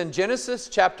is in Genesis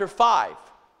chapter 5,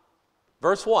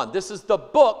 verse 1. This is the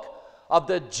book of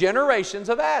the generations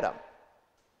of Adam.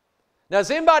 Now,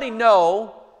 does anybody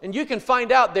know, and you can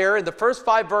find out there in the first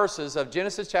 5 verses of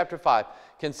Genesis chapter 5,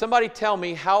 can somebody tell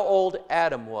me how old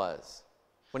Adam was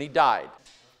when he died?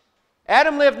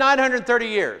 Adam lived 930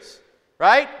 years,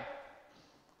 right?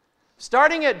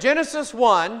 Starting at Genesis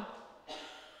 1,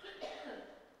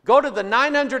 go to the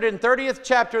 930th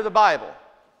chapter of the Bible.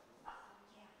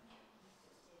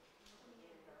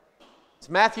 It's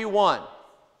Matthew 1.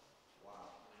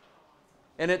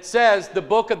 And it says, the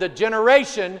book of the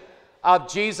generation of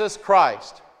Jesus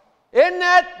Christ. Isn't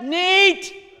that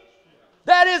neat?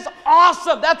 That is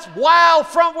awesome. That's wow.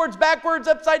 Frontwards, backwards,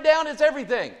 upside down, it's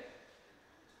everything.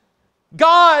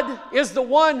 God is the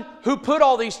one who put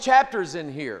all these chapters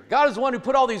in here. God is the one who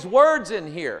put all these words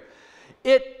in here.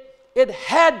 It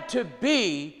had to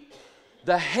be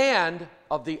the hand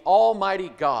of the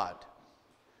Almighty God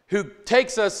who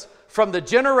takes us from the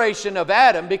generation of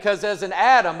Adam, because as in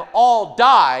Adam all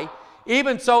die,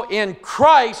 even so in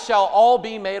Christ shall all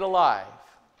be made alive.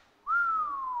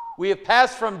 We have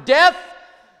passed from death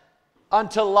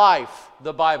unto life,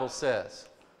 the Bible says.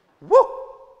 Woo!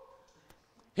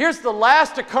 Here's the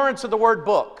last occurrence of the word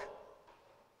book.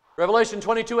 Revelation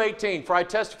 22:18. For I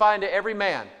testify unto every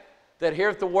man that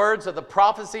heareth the words of the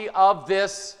prophecy of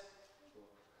this.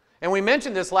 And we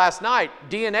mentioned this last night.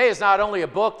 DNA is not only a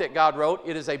book that God wrote,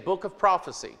 it is a book of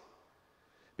prophecy.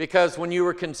 Because when you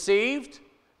were conceived,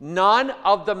 none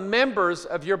of the members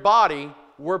of your body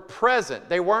were present.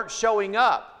 They weren't showing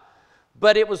up.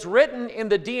 But it was written in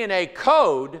the DNA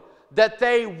code that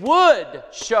they would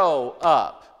show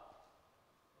up.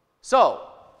 So,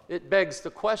 it begs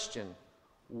the question,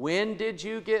 when did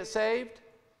you get saved?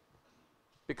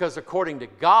 Because according to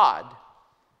God,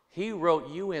 He wrote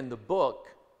you in the book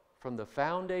from the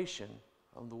foundation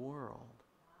of the world.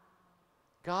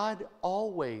 God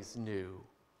always knew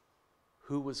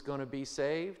who was going to be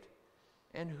saved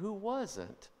and who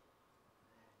wasn't.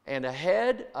 And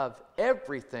ahead of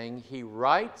everything, He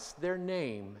writes their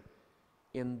name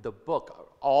in the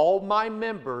book. All my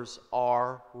members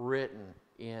are written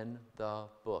in the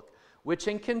book, which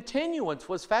in continuance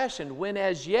was fashioned when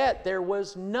as yet there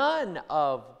was none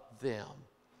of them.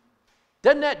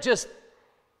 Doesn't that just...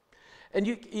 And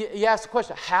you ask the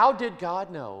question, how did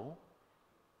God know?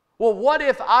 Well, what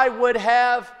if I would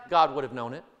have... God would have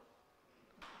known it.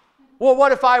 Well,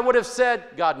 what if I would have said...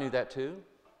 God knew that too.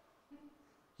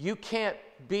 You can't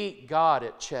beat God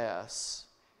at chess.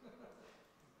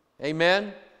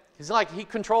 Amen? He's like, He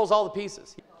controls all the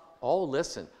pieces. Oh,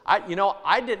 listen.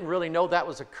 I didn't really know that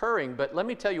was occurring, but let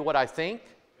me tell you what I think.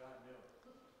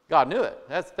 God knew it.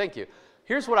 Thank you.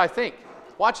 Here's what I think.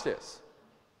 Watch this.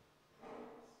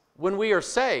 When we are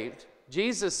saved,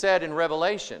 Jesus said in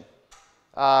Revelation,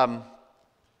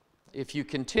 if you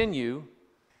continue,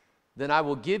 then I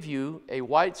will give you a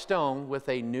white stone with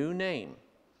a new name.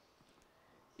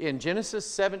 In Genesis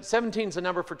 17 is a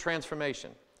number for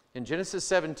transformation. In Genesis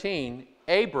 17,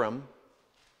 Abram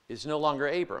is no longer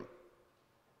Abram.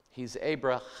 He's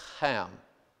Abraham.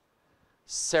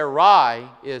 Sarai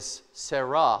is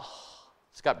Sarah.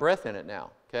 It's got breath in it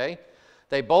now, okay?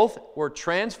 They both were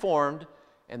transformed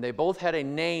and they both had a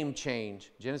name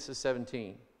change. Genesis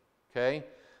 17, okay?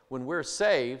 When we're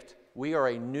saved, we are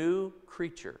a new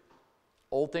creature.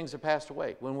 Old things have passed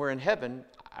away. When we're in heaven,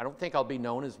 I don't think I'll be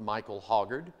known as Michael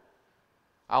Hoggard.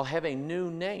 I'll have a new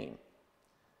name.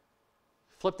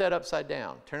 Flip that upside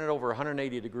down. Turn it over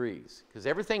 180 degrees. Because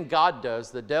everything God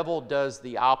does, the devil does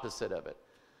the opposite of it.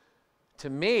 To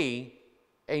me,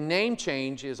 a name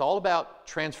change is all about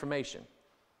transformation.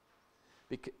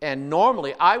 And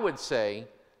normally, I would say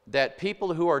that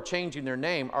people who are changing their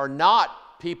name are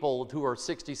not people who are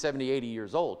 60, 70, 80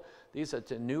 years old. These are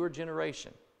a newer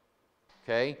generation,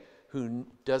 okay, who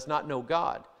does not know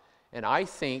God. And I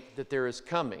think that there is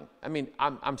coming. I mean,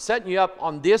 I'm setting you up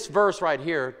on this verse right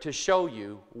here to show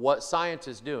you what science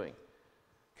is doing.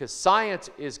 Because science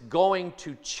is going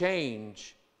to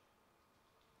change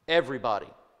everybody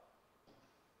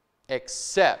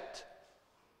except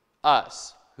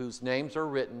us, whose names are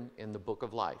written in the book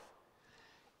of life.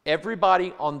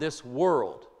 Everybody on this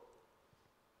world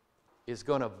is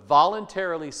going to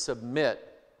voluntarily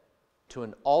submit to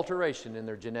an alteration in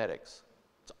their genetics.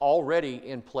 It's already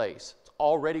in place. It's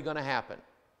already going to happen.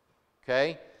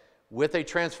 Okay? With a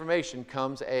transformation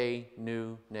comes a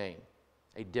new name,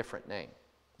 a different name.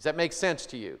 Does that make sense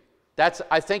to you?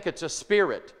 I think it's a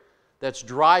spirit that's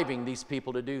driving these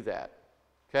people to do that.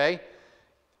 Okay?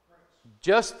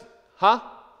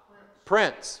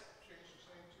 Prince.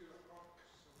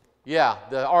 Yeah,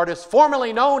 the artist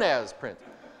formerly known as Prince.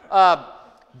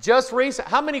 Just recent,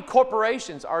 how many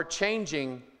corporations are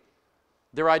changing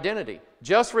their identity?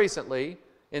 Just recently,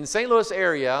 in St. Louis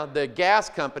area, the gas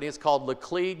company is called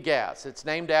Laclede Gas. It's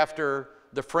named after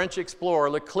the French explorer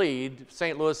Laclede.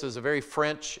 St. Louis is a very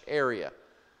French area.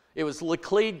 It was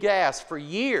Laclede Gas for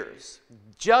years.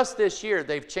 Just this year,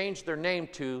 they've changed their name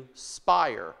to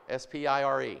Spire,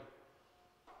 S-P-I-R-E.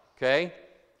 Okay?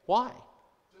 Why?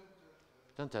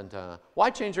 Dun, dun, dun. Why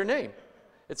change your name?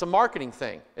 It's a marketing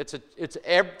thing. It's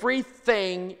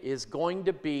everything is going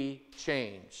to be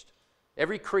changed.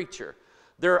 Every creature.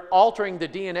 They're altering the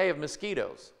DNA of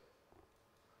mosquitoes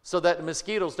so that the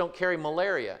mosquitoes don't carry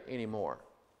malaria anymore.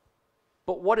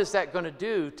 But what is that going to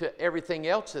do to everything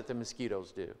else that the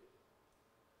mosquitoes do?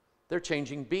 They're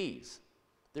changing bees.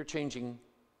 They're changing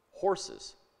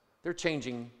horses. They're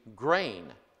changing grain.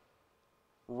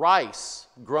 Rice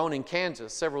grown in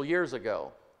Kansas several years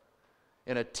ago.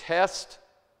 In a test,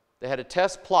 they had a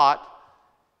test plot,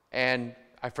 and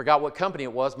I forgot what company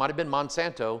it was, might have been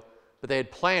Monsanto, but they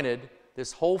had planted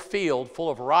this whole field full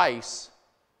of rice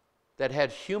that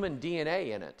had human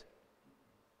DNA in it.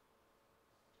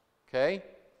 Okay?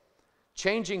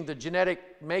 Changing the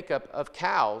genetic makeup of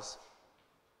cows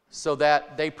so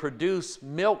that they produce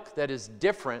milk that is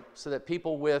different so that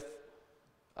people with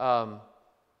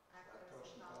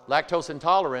lactose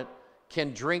intolerant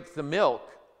can drink the milk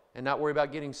and not worry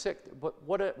about getting sick.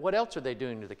 What else are they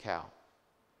doing to the cow?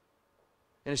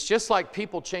 And it's just like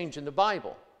people changing the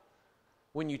Bible.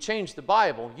 When you change the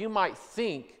Bible, you might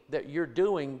think that you're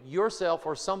doing yourself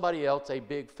or somebody else a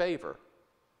big favor.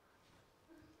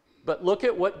 But look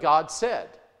at what God said.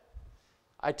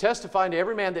 I testify unto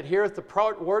every man that heareth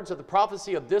the words of the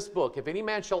prophecy of this book. If any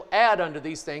man shall add unto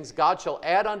these things, God shall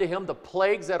add unto him the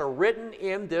plagues that are written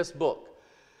in this book.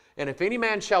 And if any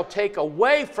man shall take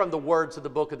away from the words of the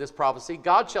book of this prophecy,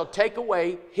 God shall take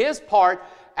away his part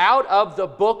out of the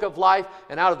book of life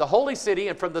and out of the holy city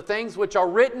and from the things which are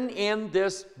written in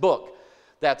this book.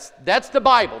 That's the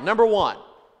Bible, number one.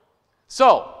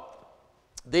 So,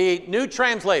 the new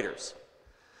translators,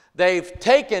 they've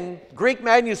taken Greek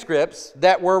manuscripts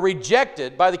that were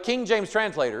rejected by the King James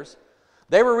translators.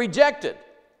 They were rejected.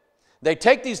 They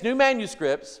take these new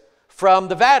manuscripts from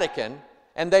the Vatican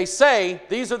and they say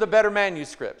these are the better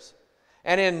manuscripts.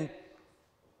 And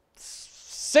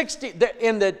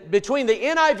between the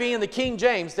NIV and the King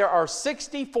James, there are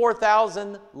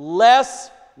 64,000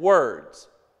 less words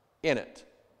in it.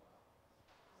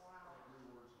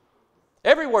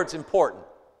 Every word's important.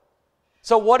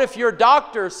 So what if your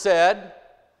doctor said,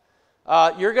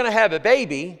 you're going to have a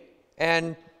baby,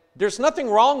 and there's nothing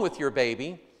wrong with your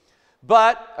baby,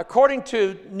 but according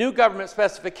to new government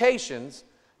specifications,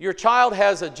 your child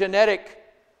has a genetic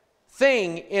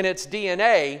thing in its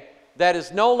DNA that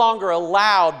is no longer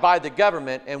allowed by the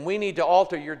government, and we need to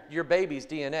alter your baby's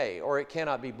DNA, or it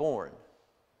cannot be born.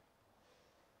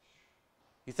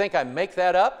 You think I make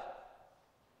that up?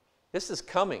 This is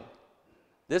coming.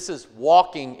 This is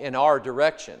walking in our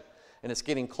direction, and it's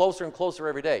getting closer and closer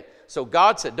every day. So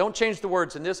God said, don't change the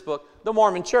words in this book. The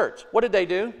Mormon church, what did they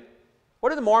do? What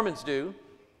did the Mormons do?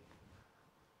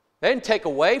 They didn't take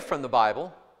away from the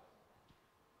Bible.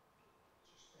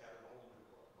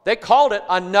 They called it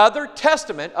another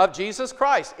testament of Jesus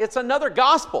Christ. It's another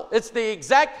gospel. It's the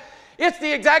exact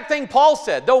thing Paul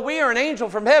said. Though we are an angel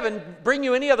from heaven, bring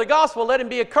you any other gospel, let him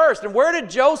be accursed. And where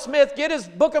did Joe Smith get his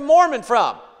Book of Mormon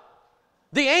from?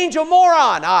 The angel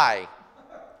moron,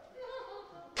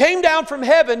 came down from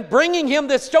heaven, bringing him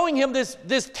this, showing him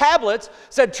this tablets,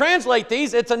 said, translate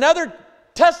these. It's another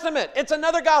testament. It's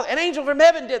another gospel. An angel from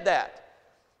heaven did that.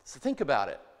 So think about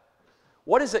it.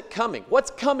 What is it coming?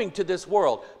 What's coming to this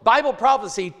world? Bible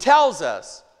prophecy tells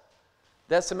us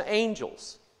that some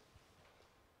angels,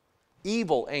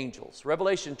 evil angels,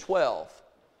 Revelation 12,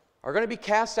 are going to be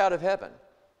cast out of heaven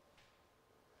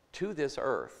to this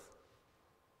earth.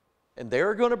 And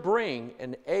they're going to bring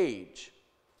an age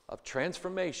of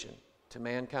transformation to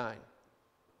mankind,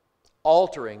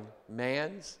 altering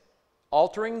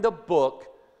the book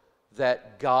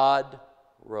that God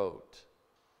wrote.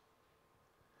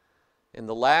 In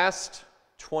the last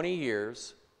 20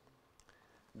 years,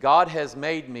 God has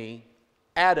made me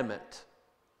adamant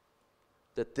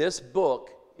that this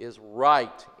book is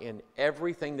right in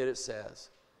everything that it says.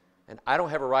 And I don't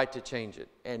have a right to change it,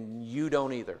 and you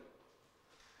don't either.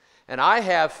 And I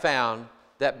have found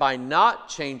that by not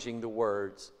changing the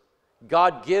words,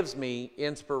 God gives me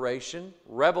inspiration,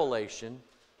 revelation,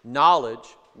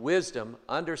 knowledge, wisdom,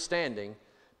 understanding,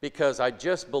 because I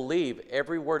just believe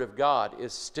every word of God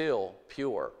is still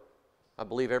pure. I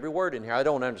believe every word in here. I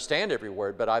don't understand every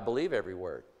word, but I believe every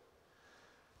word.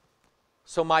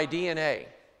 So my DNA.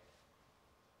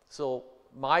 So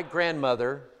my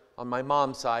grandmother on my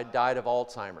mom's side died of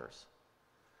Alzheimer's.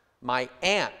 My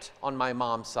aunt on my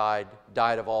mom's side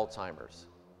died of Alzheimer's.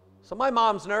 So my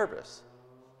mom's nervous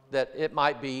that it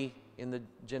might be in the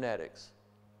genetics.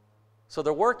 So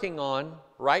they're working on,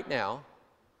 right now,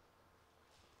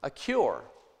 a cure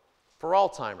for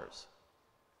Alzheimer's.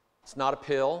 It's not a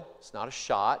pill. It's not a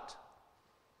shot.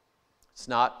 It's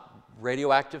not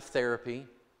radioactive therapy.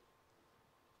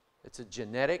 It's a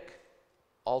genetic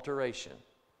alteration.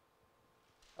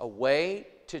 A way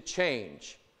to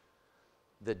change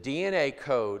the DNA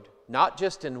code, not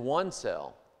just in one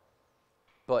cell,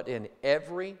 but in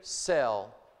every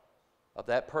cell of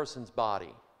that person's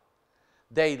body.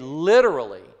 They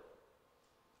literally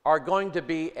are going to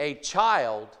be a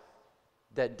child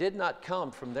that did not come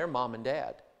from their mom and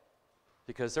dad,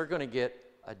 because they're going to get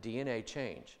a DNA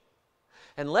change.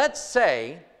 And let's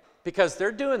say, because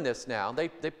they're doing this now, they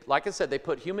like I said, they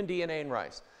put human DNA in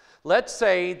rice. Let's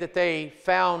say that they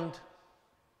found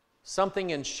something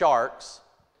in sharks.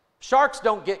 Sharks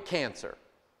don't get cancer,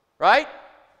 right?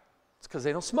 It's because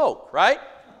they don't smoke, right?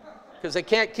 Because they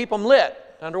can't keep them lit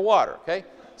underwater, okay?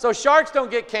 So sharks don't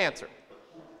get cancer.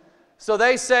 So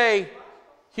they say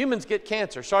humans get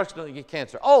cancer, sharks don't get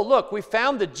cancer. Oh, look, we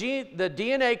found the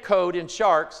DNA code in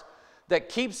sharks that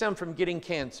keeps them from getting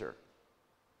cancer.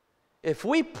 If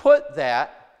we put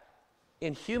that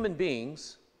in human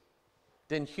beings,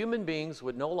 then human beings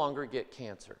would no longer get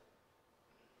cancer.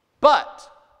 But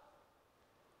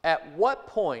at what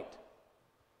point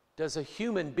does a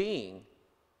human being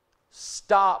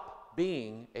stop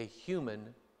being a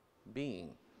human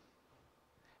being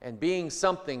and being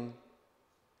something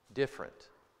different?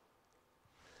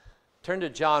 Turn to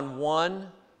John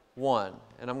 1:1,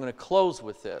 and I'm going to close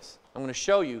with this. I'm going to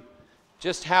show you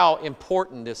just how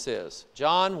important this is.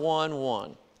 John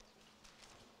 1:1.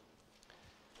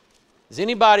 Has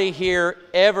anybody here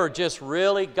ever just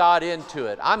really got into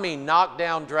it? I mean, knock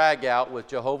down, drag out with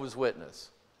Jehovah's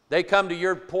Witness. They come to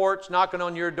your porch knocking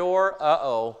on your door.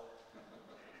 Uh-oh.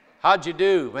 How'd you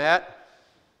do, Matt?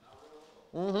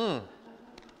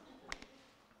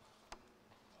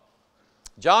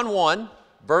 John 1,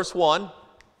 verse 1.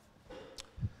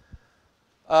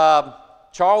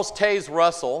 Charles Taze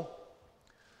Russell,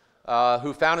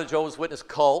 who founded Jehovah's Witness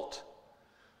cult,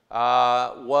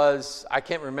 I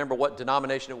can't remember what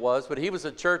denomination it was, but he was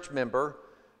a church member,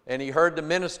 and he heard the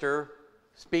minister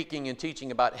speaking and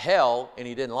teaching about hell, and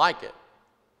he didn't like it.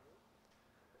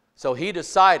 So he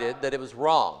decided that it was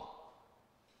wrong.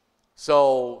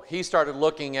 So he started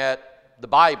looking at the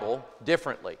Bible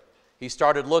differently. He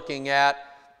started looking at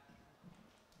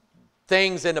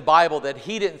things in the Bible that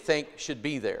he didn't think should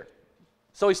be there.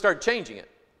 So he started changing it.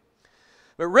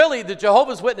 But really, the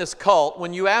Jehovah's Witness cult,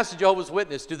 when you ask the Jehovah's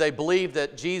Witness, do they believe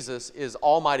that Jesus is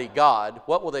Almighty God,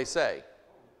 what will they say?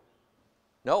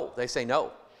 No, they say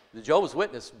no. The Jehovah's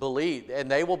Witness believe, and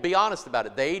they will be honest about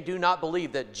it, they do not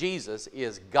believe that Jesus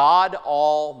is God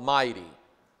Almighty.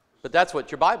 But that's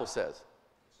what your Bible says.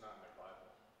 It's not in their Bible.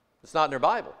 It's not in their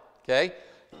Bible, okay?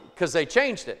 Because they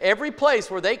changed it. Every place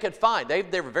where they could find,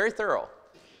 they were very thorough.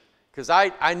 Because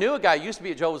I knew a guy who used to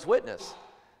be a Jehovah's Witness.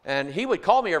 And he would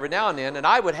call me every now and then, and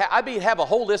I'd have a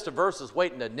whole list of verses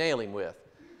waiting to nail him with.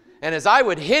 And as I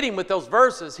would hit him with those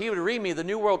verses, he would read me the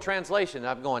New World Translation. And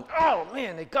I'm going, oh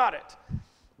man, they got it.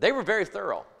 They were very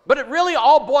thorough. But it really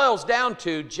all boils down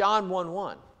to John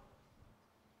 1:1.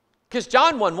 Because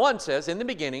John 1:1 says, in the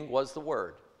beginning was the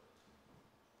Word.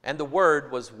 And the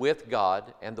Word was with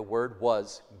God, and the Word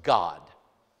was God.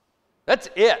 That's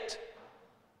it.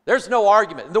 There's no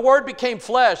argument. The Word became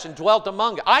flesh and dwelt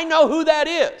among us. I know who that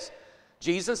is.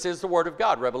 Jesus is the Word of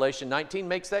God. Revelation 19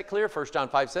 makes that clear. 1 John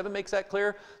 5:7 makes that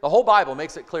clear. The whole Bible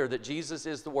makes it clear that Jesus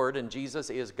is the Word and Jesus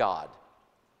is God.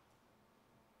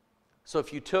 So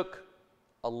if you took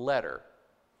a letter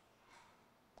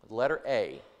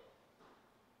A,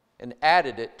 and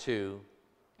added it to,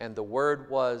 and the Word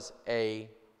was a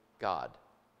God.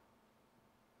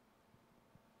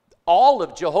 All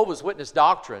of Jehovah's Witness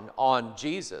doctrine on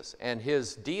Jesus and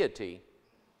His deity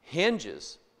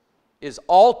is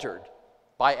altered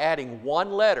by adding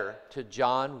one letter to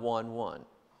John 1:1.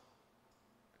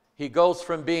 He goes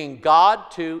from being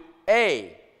God to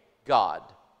a God,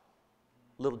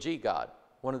 little g God,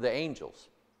 one of the angels,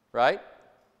 right?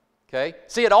 Okay?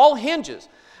 See, it all hinges.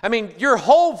 I mean, your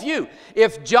whole view,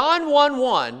 if John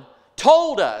 1:1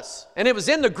 told us, and it was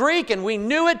in the Greek and we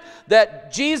knew it,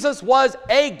 that Jesus was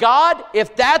a God,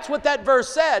 if that's what that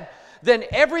verse said, then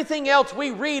everything else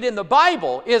we read in the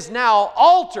Bible is now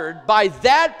altered by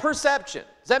that perception.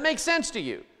 Does that make sense to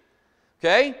you?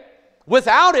 Okay?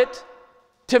 Without it,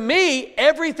 to me,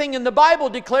 everything in the Bible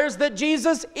declares that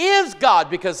Jesus is God,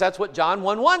 because that's what John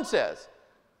 1:1 says.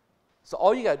 So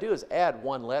all you got to do is add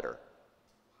one letter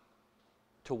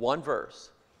to one verse.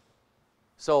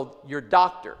 So your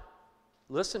doctor,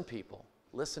 listen people,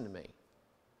 listen to me.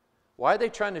 Why are they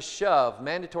trying to shove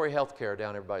mandatory health care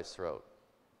down everybody's throat?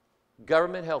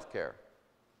 Government health care.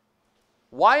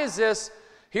 Why is this?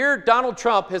 Here Donald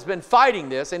Trump has been fighting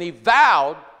this, and he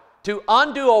vowed to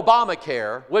undo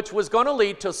Obamacare, which was going to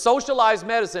lead to socialized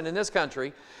medicine in this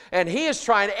country, and he is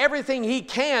trying everything he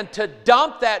can to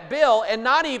dump that bill, and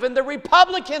not even the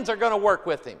Republicans are going to work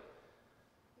with him.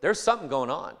 There's something going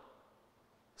on.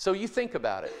 So you think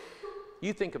about it.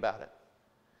 You think about it.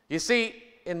 You see,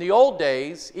 in the old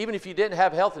days, even if you didn't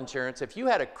have health insurance, if you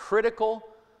had a critical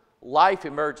life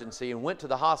emergency and went to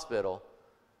the hospital,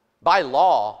 by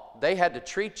law, they had to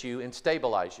treat you and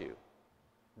stabilize you.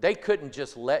 They couldn't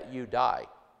just let you die.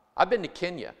 I've been to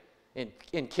Kenya.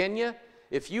 In Kenya,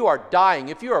 if you are dying,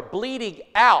 if you are bleeding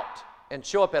out and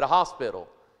show up at a hospital,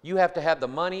 you have to have the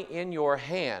money in your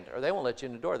hand, or they won't let you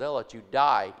in the door. They'll let you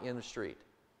die in the street.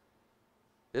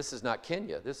 This is not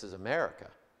Kenya. This is America.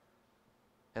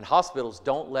 And hospitals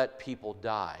don't let people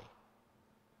die.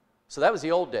 So that was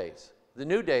the old days. The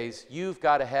new days, you've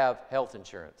got to have health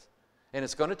insurance. And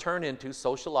it's going to turn into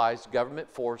socialized,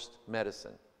 government-forced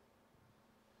medicine.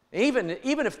 Even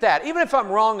if I'm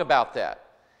wrong about that,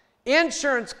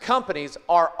 insurance companies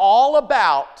are all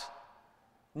about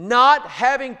not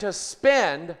having to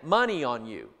spend money on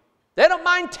you. They don't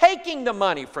mind taking the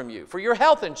money from you for your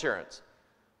health insurance.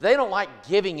 They don't like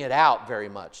giving it out very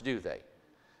much, do they?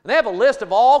 And they have a list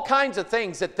of all kinds of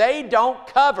things that they don't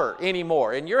cover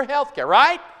anymore in your health care,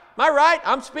 right? Am I right?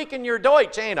 I'm speaking your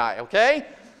Deutsch, ain't I, okay?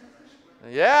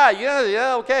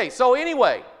 Yeah, okay. So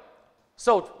anyway,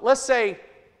 let's say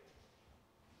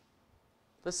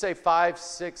 5,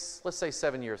 6, let's say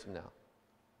 7 years from now.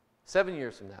 7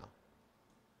 years from now,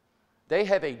 they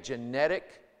have a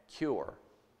genetic cure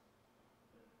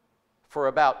for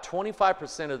about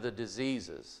 25% of the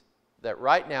diseases that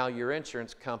right now your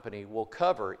insurance company will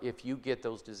cover if you get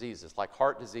those diseases, like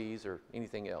heart disease or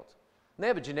anything else. And they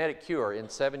have a genetic cure in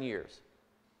 7 years.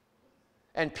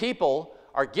 And people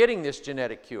are getting this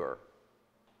genetic cure.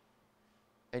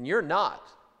 And you're not.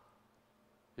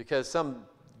 Because some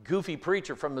goofy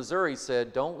preacher from Missouri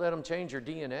said, don't let them change your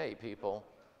DNA, people.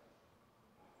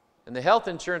 And the health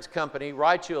insurance company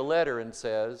writes you a letter and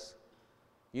says,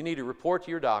 you need to report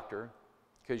to your doctor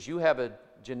because you have a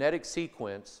genetic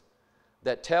sequence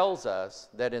that tells us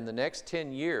that in the next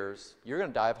 10 years, you're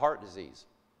going to die of heart disease.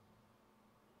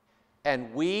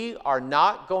 And we are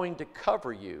not going to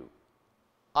cover you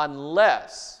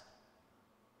unless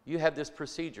you have this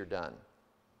procedure done.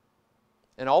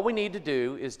 And all we need to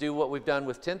do is do what we've done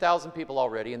with 10,000 people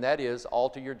already, and that is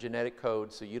alter your genetic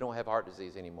code so you don't have heart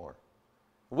disease anymore.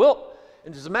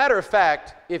 And as a matter of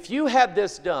fact, if you have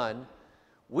this done,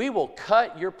 we will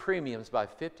cut your premiums by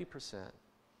 50%.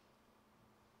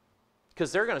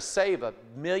 Because they're going to save $1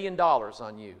 million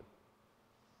on you.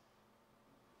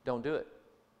 Don't do it.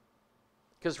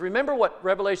 Because remember what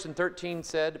Revelation 13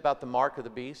 said about the mark of the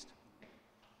beast?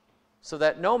 So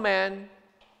that no man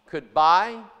could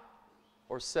buy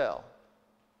or sell,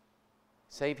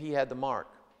 save he had the mark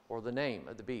or the name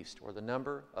of the beast or the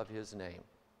number of his name.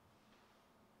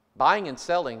 Buying and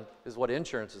selling is what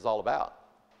insurance is all about.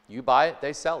 You buy it,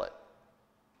 they sell it.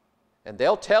 And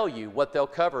they'll tell you what they'll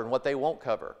cover and what they won't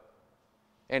cover.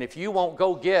 And if you won't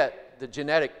go get the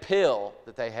genetic pill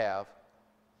that they have,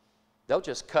 they'll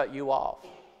just cut you off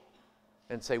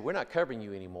and say, we're not covering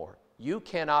you anymore. You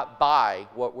cannot buy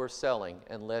what we're selling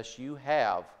unless you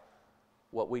have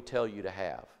what we tell you to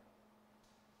have.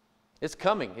 It's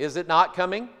coming. Is it not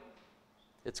coming?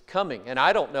 It's coming. And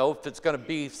I don't know if it's going to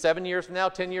be 7 years from now,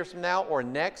 10 years from now, or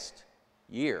next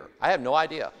year. I have no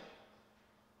idea.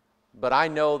 But I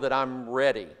know that I'm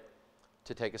ready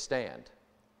to take a stand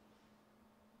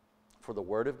for the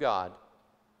Word of God.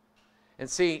 And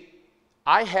see,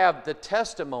 I have the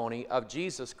testimony of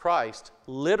Jesus Christ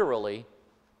literally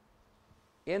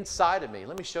inside of me.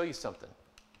 Let me show you something.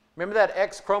 Remember that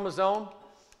X chromosome?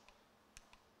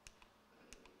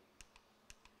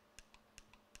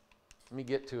 Let me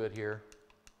get to it here.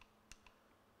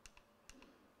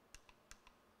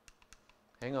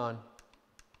 Hang on.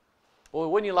 Boy,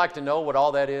 wouldn't you like to know what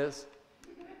all that is?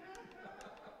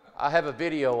 I have a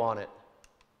video on it.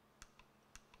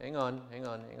 Hang on.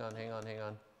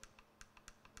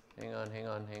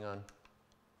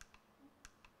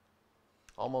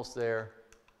 Almost there.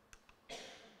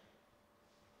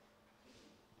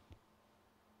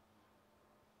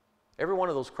 Every one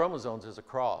of those chromosomes is a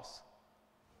cross.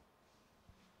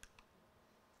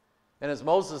 And as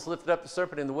Moses lifted up the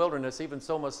serpent in the wilderness, even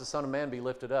so must the Son of Man be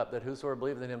lifted up, that whosoever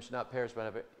believeth in him should not perish but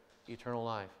have eternal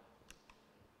life.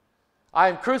 I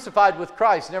am crucified with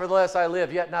Christ, nevertheless I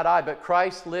live, yet not I, but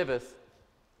Christ liveth.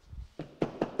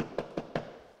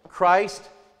 Christ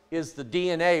is the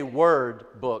DNA word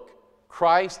book.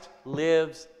 Christ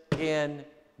lives in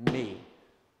me.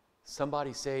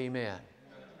 Somebody say amen.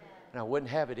 And I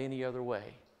wouldn't have it any other way.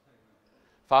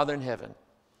 Father in heaven,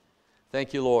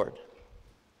 thank you, Lord.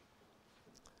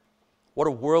 What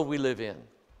a world we live in.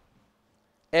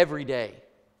 Every day,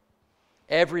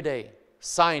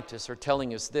 scientists are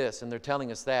telling us this and they're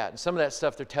telling us that. And some of that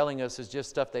stuff they're telling us is just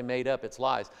stuff they made up, it's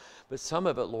lies. But some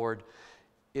of it, Lord,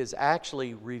 is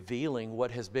actually revealing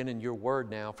what has been in your word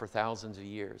now for thousands of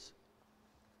years.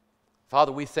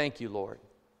 Father, we thank you, Lord,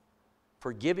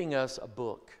 for giving us a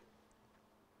book,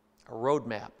 a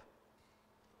roadmap,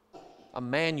 a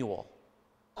manual,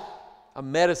 a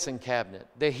medicine cabinet,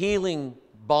 the healing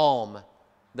balm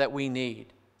that we need.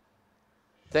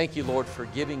 Thank you, Lord, for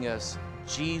giving us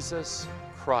Jesus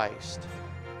Christ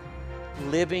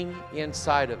living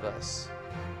inside of us.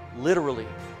 Literally,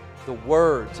 the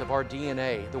words of our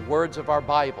DNA, the words of our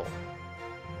Bible.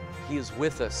 He is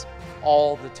with us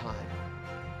all the time.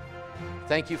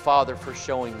 Thank you, Father, for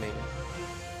showing me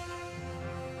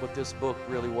what this book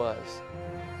really was.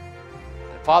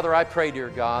 I Father, I pray, dear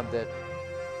God, that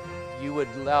you would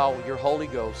allow your Holy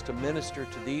Ghost to minister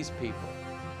to these people.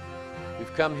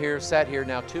 We've come here, sat here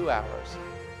now 2 hours.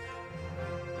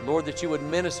 Lord, that you would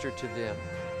minister to them,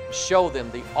 show them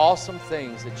the awesome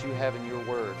things that you have in your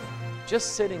word,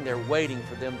 just sitting there waiting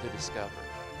for them to discover.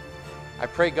 I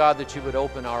pray, God, that you would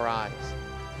open our eyes,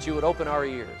 that you would open our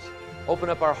ears, open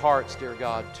up our hearts, dear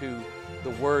God, to the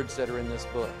words that are in this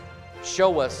book.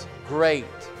 Show us great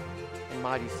and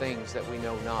mighty things that we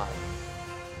know not.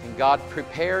 And God,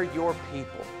 prepare your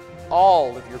people,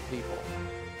 all of your people,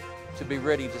 to be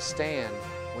ready to stand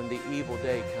when the evil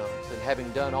day comes, and having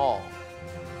done all,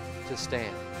 to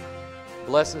stand.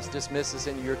 Bless us, dismiss us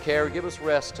into your care. Give us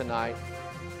rest tonight.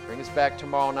 Bring us back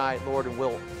tomorrow night, Lord, and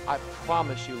I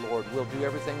promise you, Lord, we'll do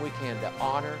everything we can to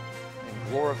honor and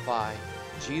glorify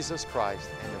Jesus Christ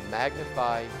and to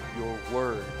magnify your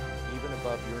word, even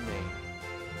above your name.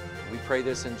 We pray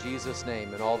this in Jesus'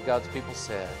 name, and all of God's people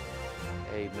said,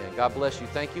 amen. God bless you.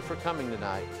 Thank you for coming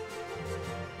tonight.